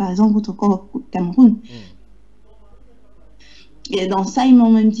rapatrier par exemple votre corps au Cameroun. Et dans ça, ils m'ont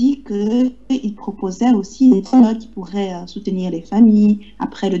même dit qu'ils proposaient aussi des fonds qui pourraient soutenir les familles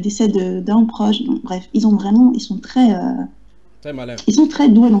après le décès d'un proche. Donc, bref, ils sont très malins. Ils sont très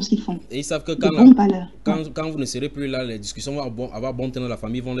doués dans ce qu'ils font. Et ils savent que quand vous ne serez plus là, les discussions vont avoir bon temps dans la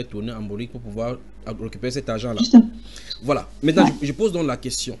famille, vont les tourner en bolique pour pouvoir récupérer cet argent-là. Voilà. Maintenant, je pose donc la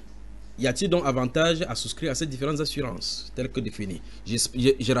question. Y a-t-il donc avantage à souscrire à ces différentes assurances telles que définies?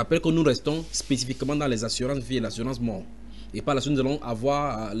 Je rappelle que nous restons spécifiquement dans les assurances vie et l'assurance mort. Et par la suite, nous allons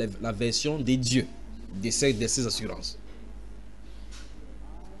avoir la version des dieux de ces assurances.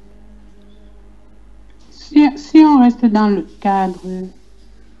 Si on reste dans le cadre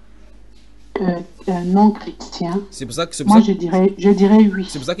non chrétien, je dirais oui.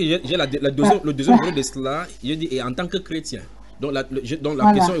 C'est pour ça que j'ai le deuxième volet de cela, je dis, et en tant que chrétien. Donc la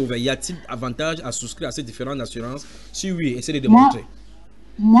question est ouverte. Y a-t-il avantage à souscrire à ces différentes assurances? Si oui, essayez de démontrer.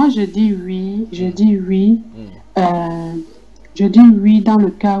 Moi, je dis oui. Je dis oui dans le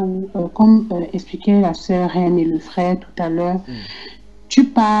cas où, comme expliquait la sœur Reine et le frère tout à l'heure, tu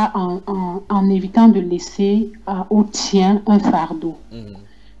pars en évitant de laisser au tien un fardeau.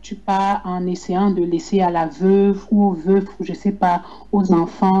 Tu pars en essayant de laisser à la veuve ou au veuf, ou je sais pas, aux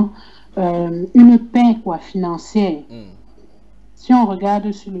enfants, une paix quoi, financière. Si on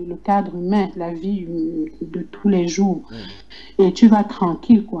regarde sur le cadre humain, la vie de tous les jours, et tu vas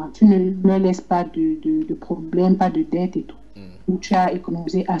tranquille, quoi. Tu ne leur laisses pas de problèmes, pas de dettes et tout. Où tu as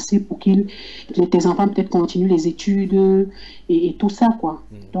économisé assez pour que tes enfants peut-être continuent les études et tout ça, quoi.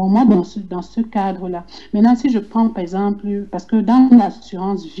 Donc moi, dans ce cadre-là. Maintenant, si je prends, par exemple, parce que dans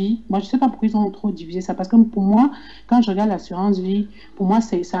l'assurance vie, moi, je ne sais pas pourquoi ils ont trop divisé ça, parce que pour moi, quand je regarde l'assurance vie, pour moi,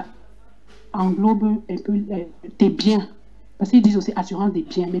 ça englobe un peu tes biens. Parce qu'ils disent aussi assurance des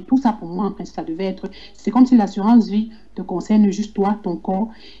biens. Mais tout ça, pour moi, en principe, ça devait être... C'est comme si l'assurance vie te concerne juste toi, ton corps,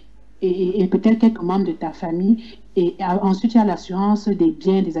 et peut-être quelques membres de ta famille. Et ensuite, il y a l'assurance des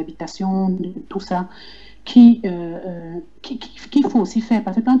biens, des habitations, de tout ça, qu'il faut aussi faire.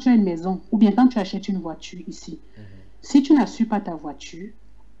 Parce que quand tu as une maison, ou bien quand tu achètes une voiture ici, si tu n'assures pas ta voiture,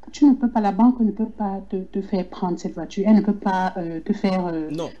 tu ne peux pas, la banque ne peut pas te faire prendre cette voiture. Elle ne peut pas te faire...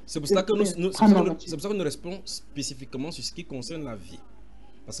 non, c'est pour ça que nous restons spécifiquement sur ce qui concerne la vie.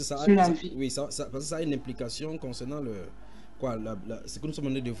 Parce que ça a une implication concernant ce que nous sommes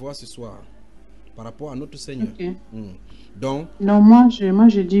en train de voir ce soir par rapport à notre Seigneur. Okay. Donc, non, moi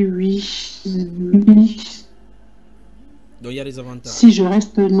je dis oui. Donc il y a des avantages. Si je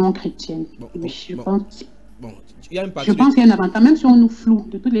reste non chrétienne, oui, je pense. Bon, il y a une partie je pense qu'il y a un avantage, même si on nous floue,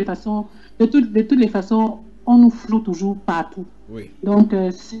 de toutes les façons, on nous floue toujours partout. Oui. Donc,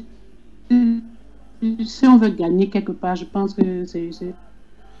 si on veut gagner quelque part, je pense que c'est...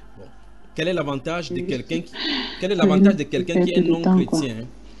 Bon. Quel est l'avantage de quelqu'un qui est non chrétien?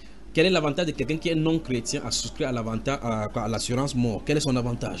 Quel est l'avantage de quelqu'un qui est non chrétien à souscrire à l'assurance mort? Quel est son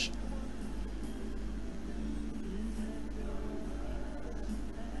avantage?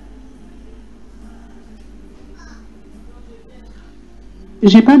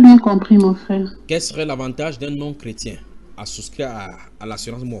 J'ai pas bien compris, mon frère. Quel serait l'avantage d'un non-chrétien à souscrire à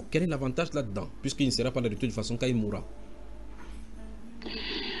l'assurance mort? Quel est l'avantage là-dedans? Puisqu'il ne sera pas de toute façon quand il mourra.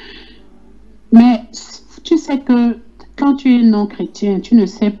 Mais tu sais que quand tu es non-chrétien, tu ne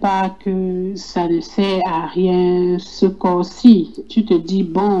sais pas que ça ne sert à rien ce corps-ci. Tu te dis,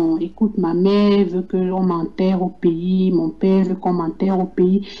 bon, écoute, ma mère veut qu'on m'enterre au pays, mon père veut qu'on m'enterre au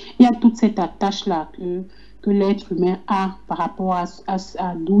pays. Il y a toute cette attache-là que l'être humain a par rapport à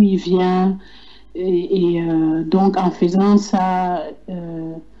d'où il vient. Donc, en faisant ça,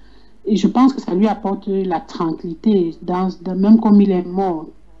 et je pense que ça lui apporte la tranquillité, même comme il est mort,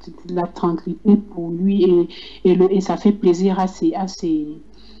 la tranquillité pour lui et ça fait plaisir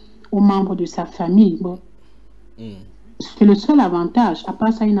aux membres de sa famille. Bon. C'est le seul avantage. À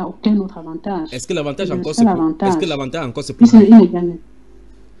part ça, il n'a aucun autre avantage. Est-ce que l'avantage encore c'est pour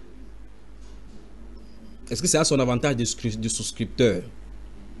Est-ce que c'est à son avantage de souscripteur?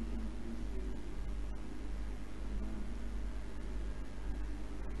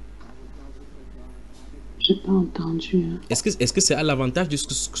 J'ai pas entendu. Est-ce que c'est à l'avantage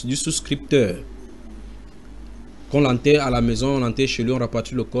du souscripteur? Qu'on l'enterre à la maison, on l'enterre chez lui, on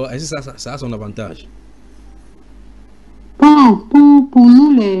rapatrie le corps. Est-ce que ça a son avantage? Bon, pour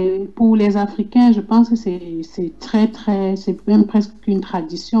nous, pour les Africains, je pense que c'est c'est même presque une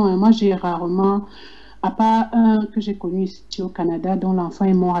tradition. Hein. Moi, j'ai rarement... À part un que j'ai connu ici au Canada, dont l'enfant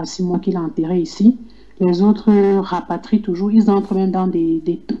est mort à 6 mois, qu'il a enterré ici. Les autres rapatrient toujours. Ils entrent même dans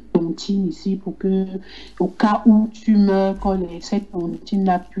des tontines ici pour que, au cas où tu meurs, cette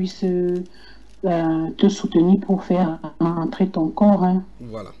tontine-là puisse te soutenir pour faire entrer ton corps. Hein.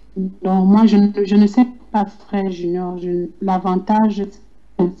 Voilà. Donc moi, je ne sais pas, frère Junior. L'avantage,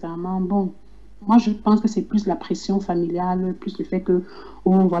 sincèrement, bon. Moi, je pense que c'est plus la pression familiale, plus le fait que,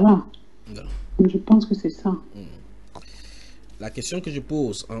 oh, voilà. Non. Je pense que c'est ça. La question que je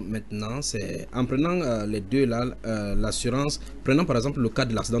pose maintenant, c'est en prenant les deux là, l'assurance, prenons par exemple le cas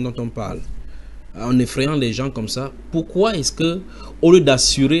de l'accident dont on parle, en effrayant les gens comme ça, pourquoi est-ce que, au lieu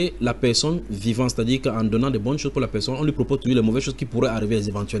d'assurer la personne vivante, c'est-à-dire qu'en donnant de bonnes choses pour la personne, on lui propose toujours les mauvaises choses qui pourraient arriver, les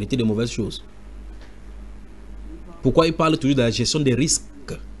éventualités de mauvaises choses? Pourquoi il parle toujours de la gestion des risques?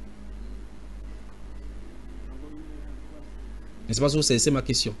 Je ne sais pas si c'est ma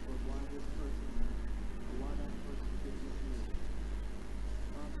question.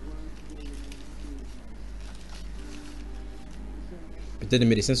 Les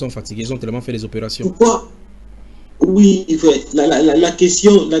médecins sont fatigués, ils ont tellement fait des opérations. Pourquoi? Oui, la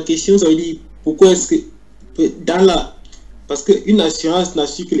question, ça veut dire pourquoi est-ce que Parce qu'une assurance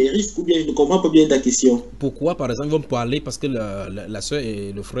n'assure que les risques, ou bien je ne comprends pas bien ta question. Pourquoi, par exemple, ils vont parler, parce que la soeur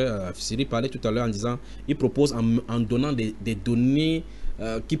et le frère Cyril parlaient tout à l'heure en disant, ils proposent en donnant des données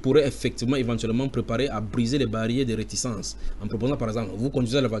qui pourraient effectivement, éventuellement, préparer à briser les barrières de réticence. En proposant, par exemple, vous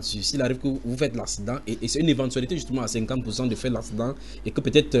conduisez la voiture, s'il arrive que vous faites l'accident, et c'est une éventualité justement à 50% de faire l'accident, et que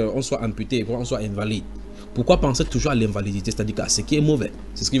peut-être on soit amputé, qu'on soit invalide. Pourquoi penser toujours à l'invalidité, c'est-à-dire à ce qui est mauvais?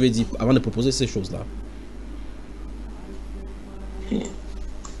 C'est ce qu'il veut dire avant de proposer ces choses-là.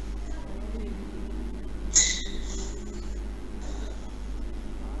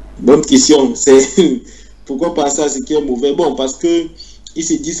 Bonne question. C'est pourquoi penser à ce qui est mauvais? Bon, parce que ils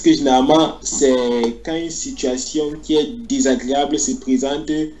se disent que généralement, c'est quand une situation qui est désagréable se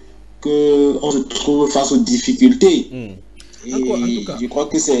présente qu'on se trouve face aux difficultés. Et en tout cas, je crois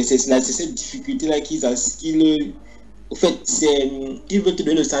que c'est cette difficulté-là qu'ils en fait, ils veulent te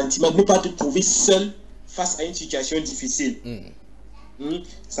donner le sentiment de ne pas te trouver seul face à une situation difficile.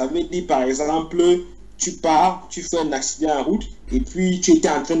 Ça veut dire, par exemple, tu pars, tu fais un accident en route et puis tu étais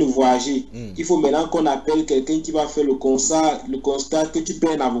en train de voyager. Il faut maintenant qu'on appelle quelqu'un qui va faire le constat que tu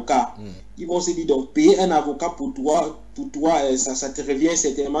payes un avocat. Ils vont se dire, donc, payer un avocat pour toi ça te revient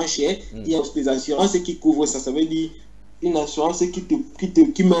certainement cher. Il y a aussi des assurances qui couvrent ça. Ça veut dire une assurance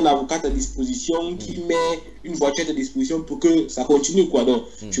qui met un avocat à ta disposition, qui met une voiture à ta disposition pour que ça continue, quoi. Donc,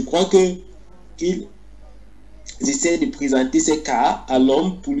 je crois que qu'ils essaient de présenter ces cas à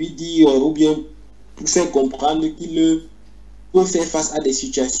l'homme pour lui dire, ou bien pour faire comprendre qu'il peut faire face à des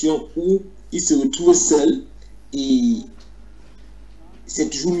situations où il se retrouve seul, et c'est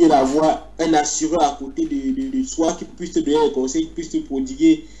toujours mieux d'avoir un assureur à côté de soi qui puisse te donner des conseils, qui puisse te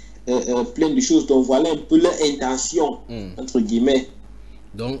prodiguer plein de choses. Donc voilà un peu leur intention, entre guillemets.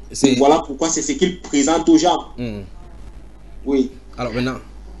 Donc voilà pourquoi c'est ce qu'ils présentent aux gens. Oui. Alors maintenant.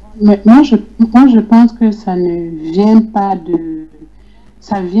 Mais moi, je pense que ça ne vient pas de...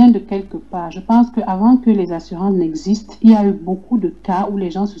 Ça vient de quelque part. Je pense qu'avant que les assurances n'existent, il y a eu beaucoup de cas où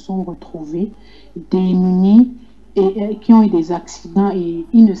les gens se sont retrouvés démunis et qui ont eu des accidents et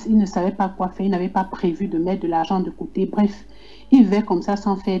ils ne savaient pas quoi faire, ils n'avaient pas prévu de mettre de l'argent de côté. Bref, ils vivaient comme ça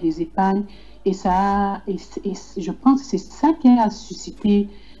sans faire des épargnes. Et je pense que c'est ça qui a suscité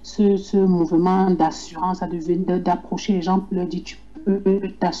ce mouvement d'assurance, d'approcher les gens pour leur dire tu peux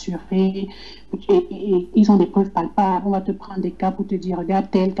t'assurer. Et ils ont des preuves palpables. On va te prendre des cas pour te dire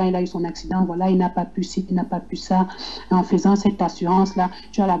regarde tel, quand il a eu son accident, voilà, il n'a pas pu ci, il n'a pas pu ça. Et en faisant cette assurance-là,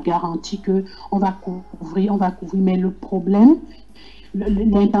 tu as la garantie qu'on va couvrir, Mais le problème,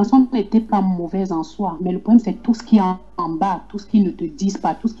 l'intention n'était pas mauvaise en soi, mais le problème c'est tout ce qui est en bas, tout ce qu'ils ne te disent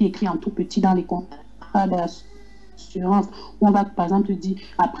pas, tout ce qui est écrit en tout petit dans les contrats d'assurance, où on va par exemple te dire,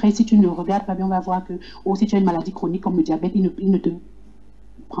 après si tu ne regardes pas bien, on va voir que si tu as une maladie chronique comme le diabète, ils ne te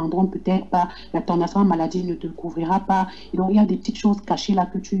prendront peut-être pas, ton assurance maladie ne te couvrira pas. Et donc il y a des petites choses cachées là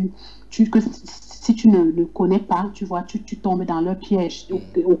que si tu ne connais pas, tu vois, tu tombes dans leur piège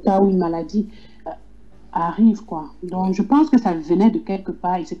au cas où une maladie arrive, quoi. Donc je pense que ça venait de quelque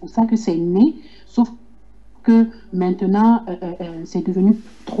part et c'est pour ça que c'est né, sauf que maintenant c'est devenu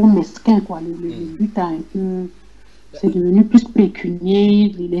trop mesquin, quoi. Le but a un peu, c'est devenu plus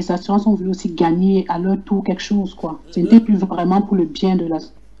pécunier. Les assurances ont voulu aussi gagner à leur tour quelque chose, quoi. C'était plus vraiment pour le bien de la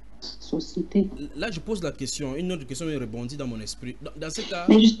société. Là je pose la question, une autre question me rebondit dans mon esprit. Dans ce cas...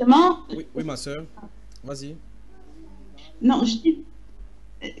 Mais justement... Oui ma soeur, vas-y. Non, je dis...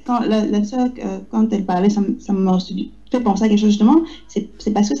 Quand la soeur, quand elle parlait, ça m'a fait penser à quelque chose, justement.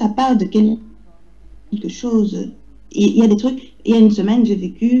 C'est parce que ça parle de quelque chose. Il y a des trucs. Il y a une semaine, j'ai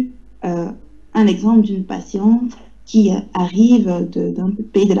vécu un exemple d'une patiente qui arrive d'un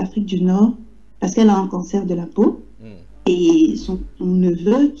pays de l'Afrique du Nord parce qu'elle a un cancer de la peau. Et son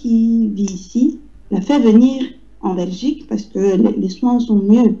neveu qui vit ici l'a fait venir en Belgique parce que les soins sont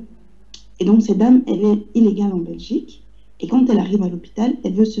mieux. Et donc, cette dame, elle est illégale en Belgique. Et quand elle arrive à l'hôpital,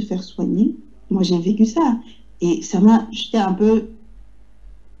 elle veut se faire soigner. Moi, j'ai vécu ça. Et ça m'a... J'étais un peu...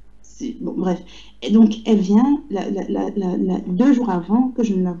 Bon, bref. Et donc, elle vient 2 jours avant que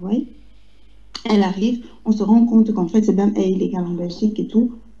je ne la voie. Elle arrive. On se rend compte qu'en fait, cette dame est illégale en Belgique et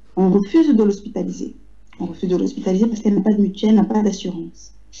tout. On refuse de l'hospitaliser. On refuse de l'hospitaliser parce qu'elle n'a pas de mutuelle, n'a pas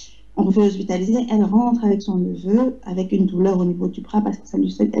d'assurance. On refuse de l'hospitaliser. Elle rentre avec son neveu, avec une douleur au niveau du bras parce que ça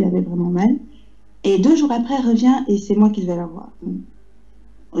lui fait qu'elle avait vraiment mal. Et 2 jours après, elle revient et c'est moi qui vais la voir.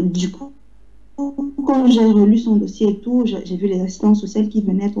 Du coup, quand j'ai relu son dossier et tout, j'ai vu les assistants sociaux qui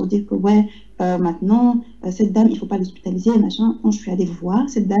venaient pour dire que ouais, maintenant, cette dame, il ne faut pas l'hospitaliser, machin. Donc, je suis allée voir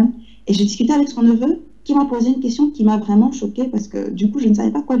cette dame et j'ai discuté avec son neveu qui m'a posé une question qui m'a vraiment choquée parce que du coup, je ne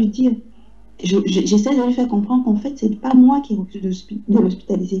savais pas quoi lui dire. J'essaie de lui faire comprendre qu'en fait, c'est pas moi qui refuse de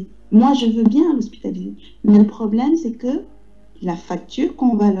l'hospitaliser. Moi, je veux bien l'hospitaliser. Mais le problème, c'est que la facture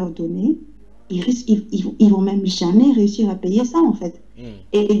qu'on va leur donner, ils vont même jamais réussir à payer ça, en fait.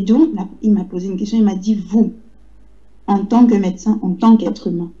 Et donc, là, il m'a posé une question, il m'a dit, vous, en tant que médecin, en tant qu'être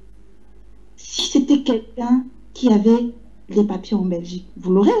humain, si c'était quelqu'un qui avait les papiers en Belgique,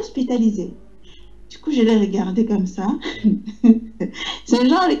 vous l'aurez hospitalisé. Du coup, je l'ai regardé comme ça. C'est le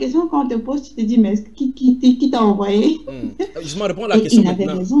genre de questions qu'on te pose, tu te dis, mais qui t'a envoyé? Je me réponds à la Et question il avait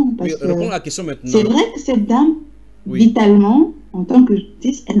maintenant. raison, parce Oui, réponds à que la question maintenant. c'est vrai que cette dame, Oui. vitalement, en tant que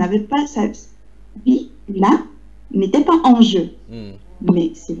justice, elle n'avait pas sa vie là, n'était pas en jeu.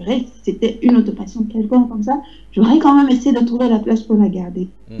 Mais c'est vrai, si c'était une autre patiente quelconque comme ça, j'aurais quand même essayé de trouver la place pour la garder.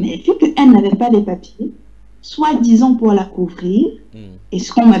 Mais vu qu'elle n'avait pas les papiers, soi-disant pour la couvrir, et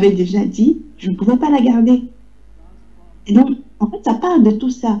ce qu'on m'avait déjà dit, je ne pouvais pas la garder. Et donc, en fait, ça part de tout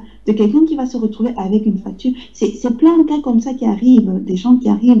ça, de quelqu'un qui va se retrouver avec une facture. C'est plein de cas comme ça qui arrivent, des gens qui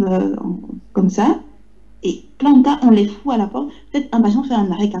arrivent comme ça, et plein de cas, on les fout à la porte. Peut-être un patient fait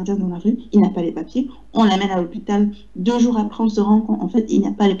un arrêt cardiaque dans la rue, il n'a pas les papiers, on l'amène à l'hôpital, 2 jours après, on se rend compte, en fait, il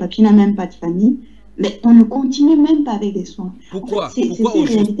n'a pas les papiers, il n'a même pas de famille, mais on ne continue même pas avec les soins. Pourquoi? En fait, Pourquoi au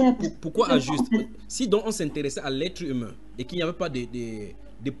juste? Pourquoi à juste? En fait, Si donc on s'intéressait à l'être humain et qu'il n'y avait pas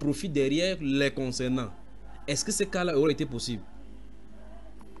de profit derrière les concernant, est-ce que ces cas-là auraient été possibles?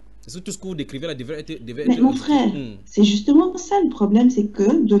 Est-ce que tout ce que vous décrivez là devait mais être mon frère, c'est justement ça le problème, c'est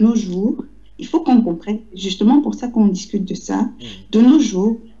que de nos jours, il faut qu'on comprenne, justement pour ça qu'on discute de ça, de nos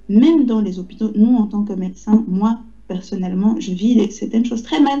jours, même dans les hôpitaux, nous en tant que médecins, moi personnellement, je vis certaines choses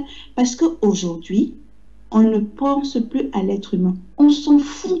très mal, parce qu'aujourd'hui, on ne pense plus à l'être humain, on s'en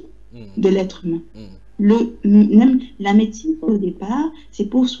fout de l'être humain. Même la médecine au départ, c'est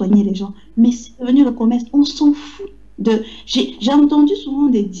pour soigner les gens, mais c'est devenu le commerce, on s'en fout de... J'ai entendu souvent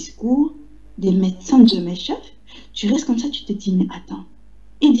des discours des médecins de mes chefs, tu restes comme ça, tu te dis, mais attends,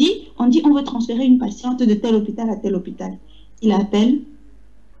 on dit, on veut transférer une patiente de tel hôpital à tel hôpital. Il appelle,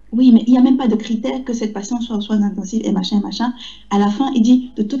 oui, mais il n'y a même pas de critère que cette patiente soit aux soins intensifs et machin, machin. À la fin, il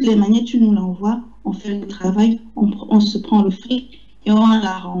dit, de toutes les manières, tu nous l'envoies, on fait le travail, on se prend le fric et on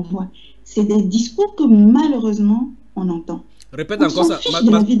la renvoie. C'est des discours que malheureusement, on entend. Répète encore ça.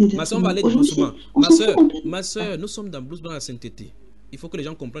 Ma soeur, on va aller doucement. Ma soeur, nous sommes dans Blues dans la sainteté. Il faut que les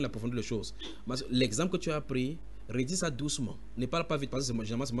gens comprennent la profondeur des choses. L'exemple que tu as pris, redis ça doucement. Ne parle pas vite, parce que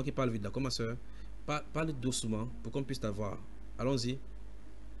généralement c'est moi qui parle vite, d'accord, ma soeur? Parle doucement pour qu'on puisse t'avoir. Allons-y.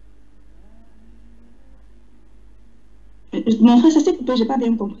 Mon frère, ça s'est coupé, j'ai pas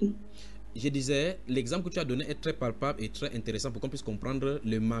bien compris. Je disais, l'exemple que tu as donné est très palpable et très intéressant pour qu'on puisse comprendre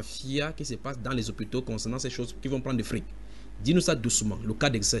le mafia qui se passe dans les hôpitaux concernant ces choses qui vont prendre des fric. Dis-nous ça doucement, le cas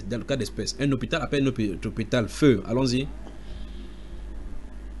d'espèce. Un hôpital appelle un hôpital feu. Allons-y.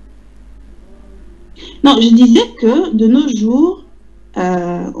 Non, je disais que de nos jours,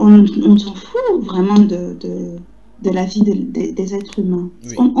 on s'en fout vraiment de la vie des êtres humains.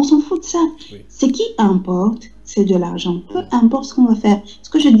 Oui. On s'en fout de ça. Oui. Ce qui importe, c'est de l'argent. Peu importe ce qu'on va faire. Ce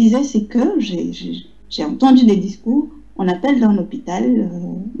que je disais, c'est que j'ai entendu des discours, on appelle dans l'hôpital,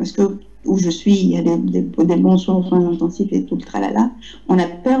 parce que où je suis, il y a des bons soins intensifs et tout le tralala. On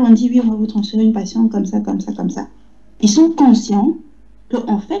appelle, on dit, oui, on va vous transférer une patiente comme ça, comme ça, comme ça. Ils sont conscients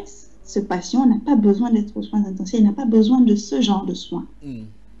qu'en fait, ce patient n'a pas besoin d'être aux soins intensifs, il n'a pas besoin de ce genre de soins.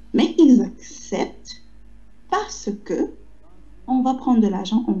 Mais ils acceptent parce que on va prendre de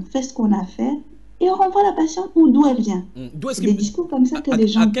l'argent, on fait ce qu'on a à faire et on renvoie la patiente d'où elle vient. C'est des discours comme ça que les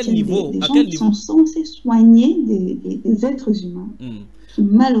gens tiennent, des gens qui sont censés soigner des êtres humains. Que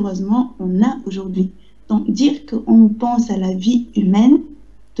malheureusement, on a aujourd'hui. Donc, dire qu'on pense à la vie humaine,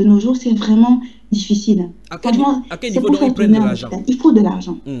 de nos jours, c'est vraiment difficile. À quel niveau donc ils prennent de l'argent? Il faut de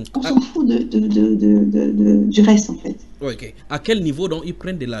l'argent. On s'en fout du reste, en fait. Ok. À quel niveau donc ils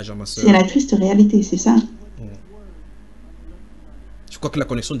prennent de l'argent, ma soeur? C'est la triste réalité, c'est ça. Je crois que la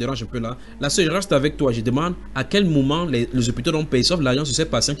connexion dérange un peu là. La soeur, je reste avec toi. Je demande à quel moment les hôpitaux donc payent, sauf l'argent sur ces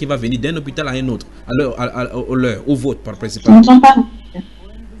patients qui va venir d'un hôpital à un autre, au vôtre, par principe. Je n'entends pas.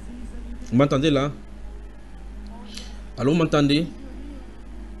 Vous m'entendez là? Allô, vous m'entendez?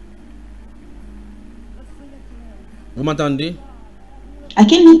 Vous m'entendez? À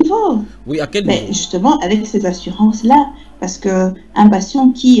quel niveau? Oui, à quel niveau? Justement, avec ces assurances-là, parce qu'un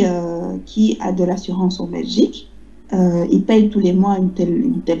patient qui a de l'assurance en Belgique, il paye tous les mois une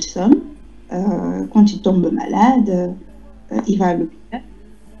telle somme. Quand il tombe malade, il va à l'hôpital.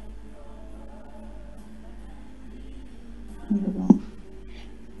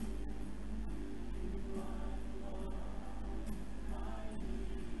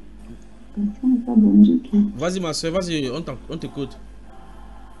 Vas-y ma soeur, vas-y, on t'écoute.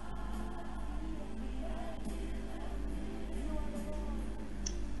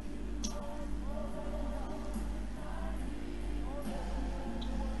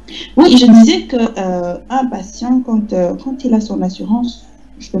 Oui, je disais que un patient, quand il a son assurance,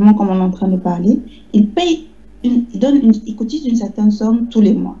 justement comme on est en train de parler, il paye, il cotise une certaine somme tous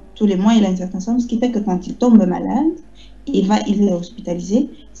les mois. Tous les mois, il a une certaine somme, ce qui fait que quand il tombe malade, il est hospitalisé,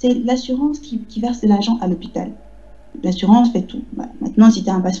 c'est l'assurance qui verse de l'argent à l'hôpital. L'assurance fait tout. Bah, maintenant, si tu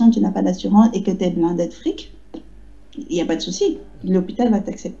es un patient, tu n'as pas d'assurance et que tu es blindé de fric, il n'y a pas de souci. L'hôpital va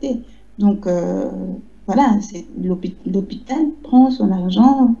t'accepter. Donc, voilà, l'hôpital prend son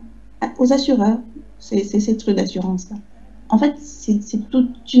argent aux assureurs. C'est ces trucs d'assurance-là. En fait, c'est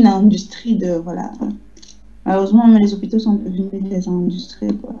toute une industrie de... Voilà. Malheureusement, les hôpitaux sont devenus des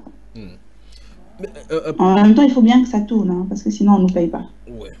industries, quoi. En même temps, il faut bien que ça tourne, hein, parce que sinon, on ne nous paye pas.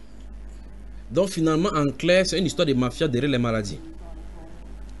 Ouais. Donc finalement, en clair, c'est une histoire de mafia derrière les maladies.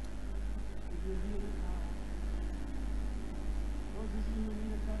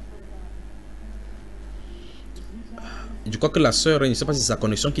 Je crois que la sœur, je ne sais pas si c'est sa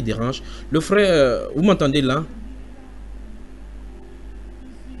connexion qui dérange. Le frère, vous m'entendez là?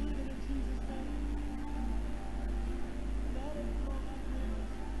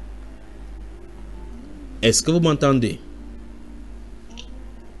 Est-ce que vous m'entendez?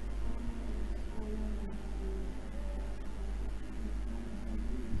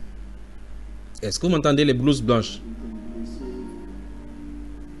 Est-ce que vous m'entendez les blouses blanches?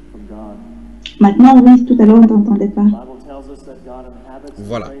 Maintenant, oui, tout à l'heure, on ne t'entendait pas.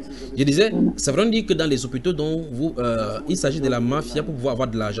 Voilà. Je disais, ça veut dire que dans les hôpitaux dont il s'agit de la mafia pour pouvoir avoir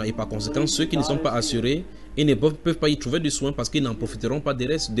de l'argent. Et par conséquent, ceux qui ne sont pas assurés, ils ne peuvent pas y trouver de soins parce qu'ils n'en profiteront pas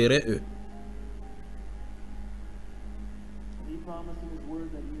derrière eux.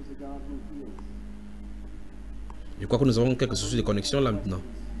 Je crois que nous avons quelques soucis de connexion là maintenant.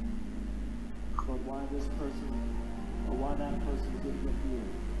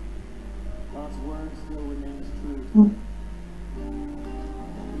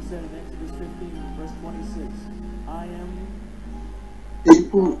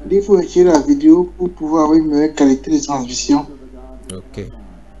 Et il faut écrire la vidéo pour pouvoir avoir une meilleure qualité de transmission. Ok.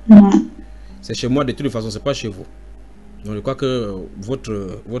 C'est chez moi de toute façon, c'est pas chez vous. Donc je crois que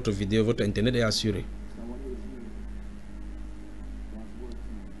votre vidéo, votre internet est assuré.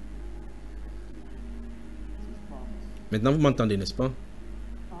 Maintenant vous m'entendez, n'est-ce pas?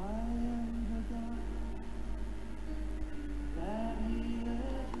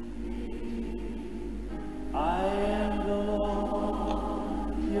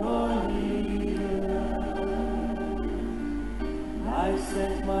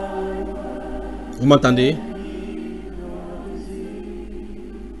 Vous m'entendez?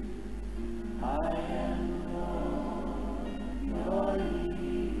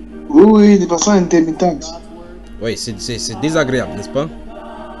 Oui, de façon intermittente. Oui, c'est désagréable, n'est-ce pas?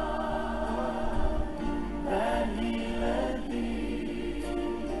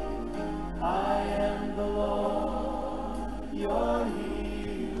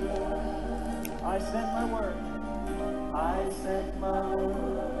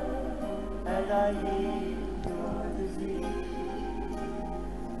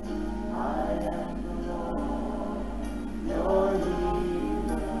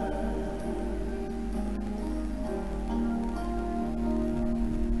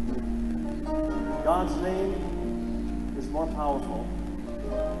 God's name is more powerful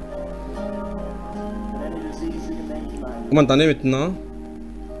than any disease you can name tonight. Vous m'entendez maintenant?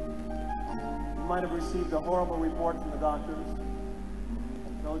 You might have received a horrible report from the doctors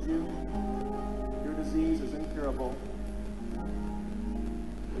and told you your disease is incurable.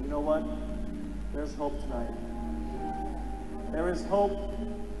 But you know what? There's hope tonight. There is hope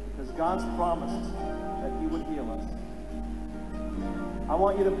because God's promised that He would heal us. I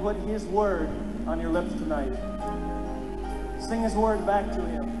want you to put His word on your lips tonight. Sing His word back to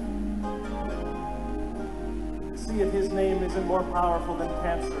Him. See if His name isn't more powerful than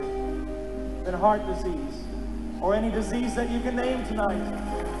cancer, than heart disease, or any disease that you can name tonight.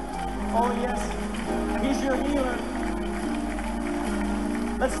 Oh yes, He's your healer.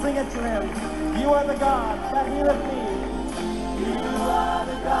 Let's sing it to Him. You are the God that healeth me. You are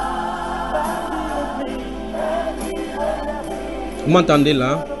the God that healeth me. Vous m'entendez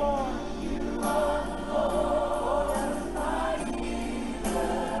là?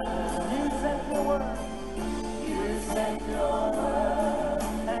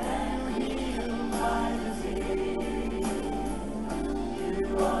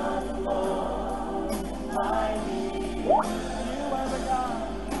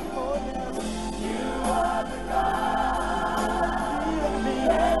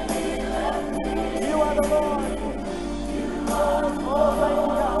 Oh, thank you,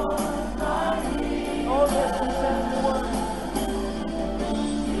 God.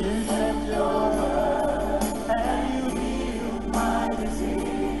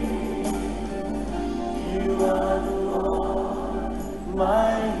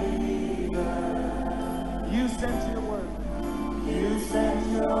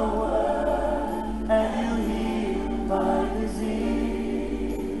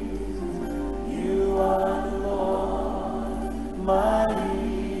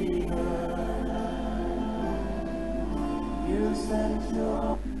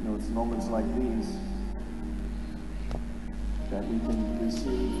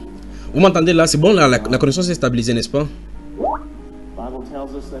 Vous m'entendez là? C'est bon, là, la connexion s'est stabilisée, n'est-ce pas? Bible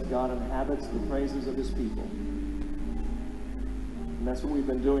tells us that God inhabits the praises of his people. And that's what we've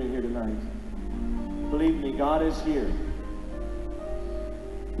been doing here tonight. Believe me, God is here.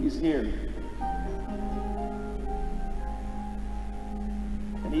 He's here.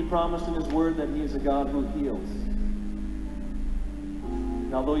 And he promised in his word that he is a God who heals.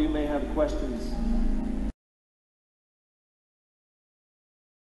 And although you may have questions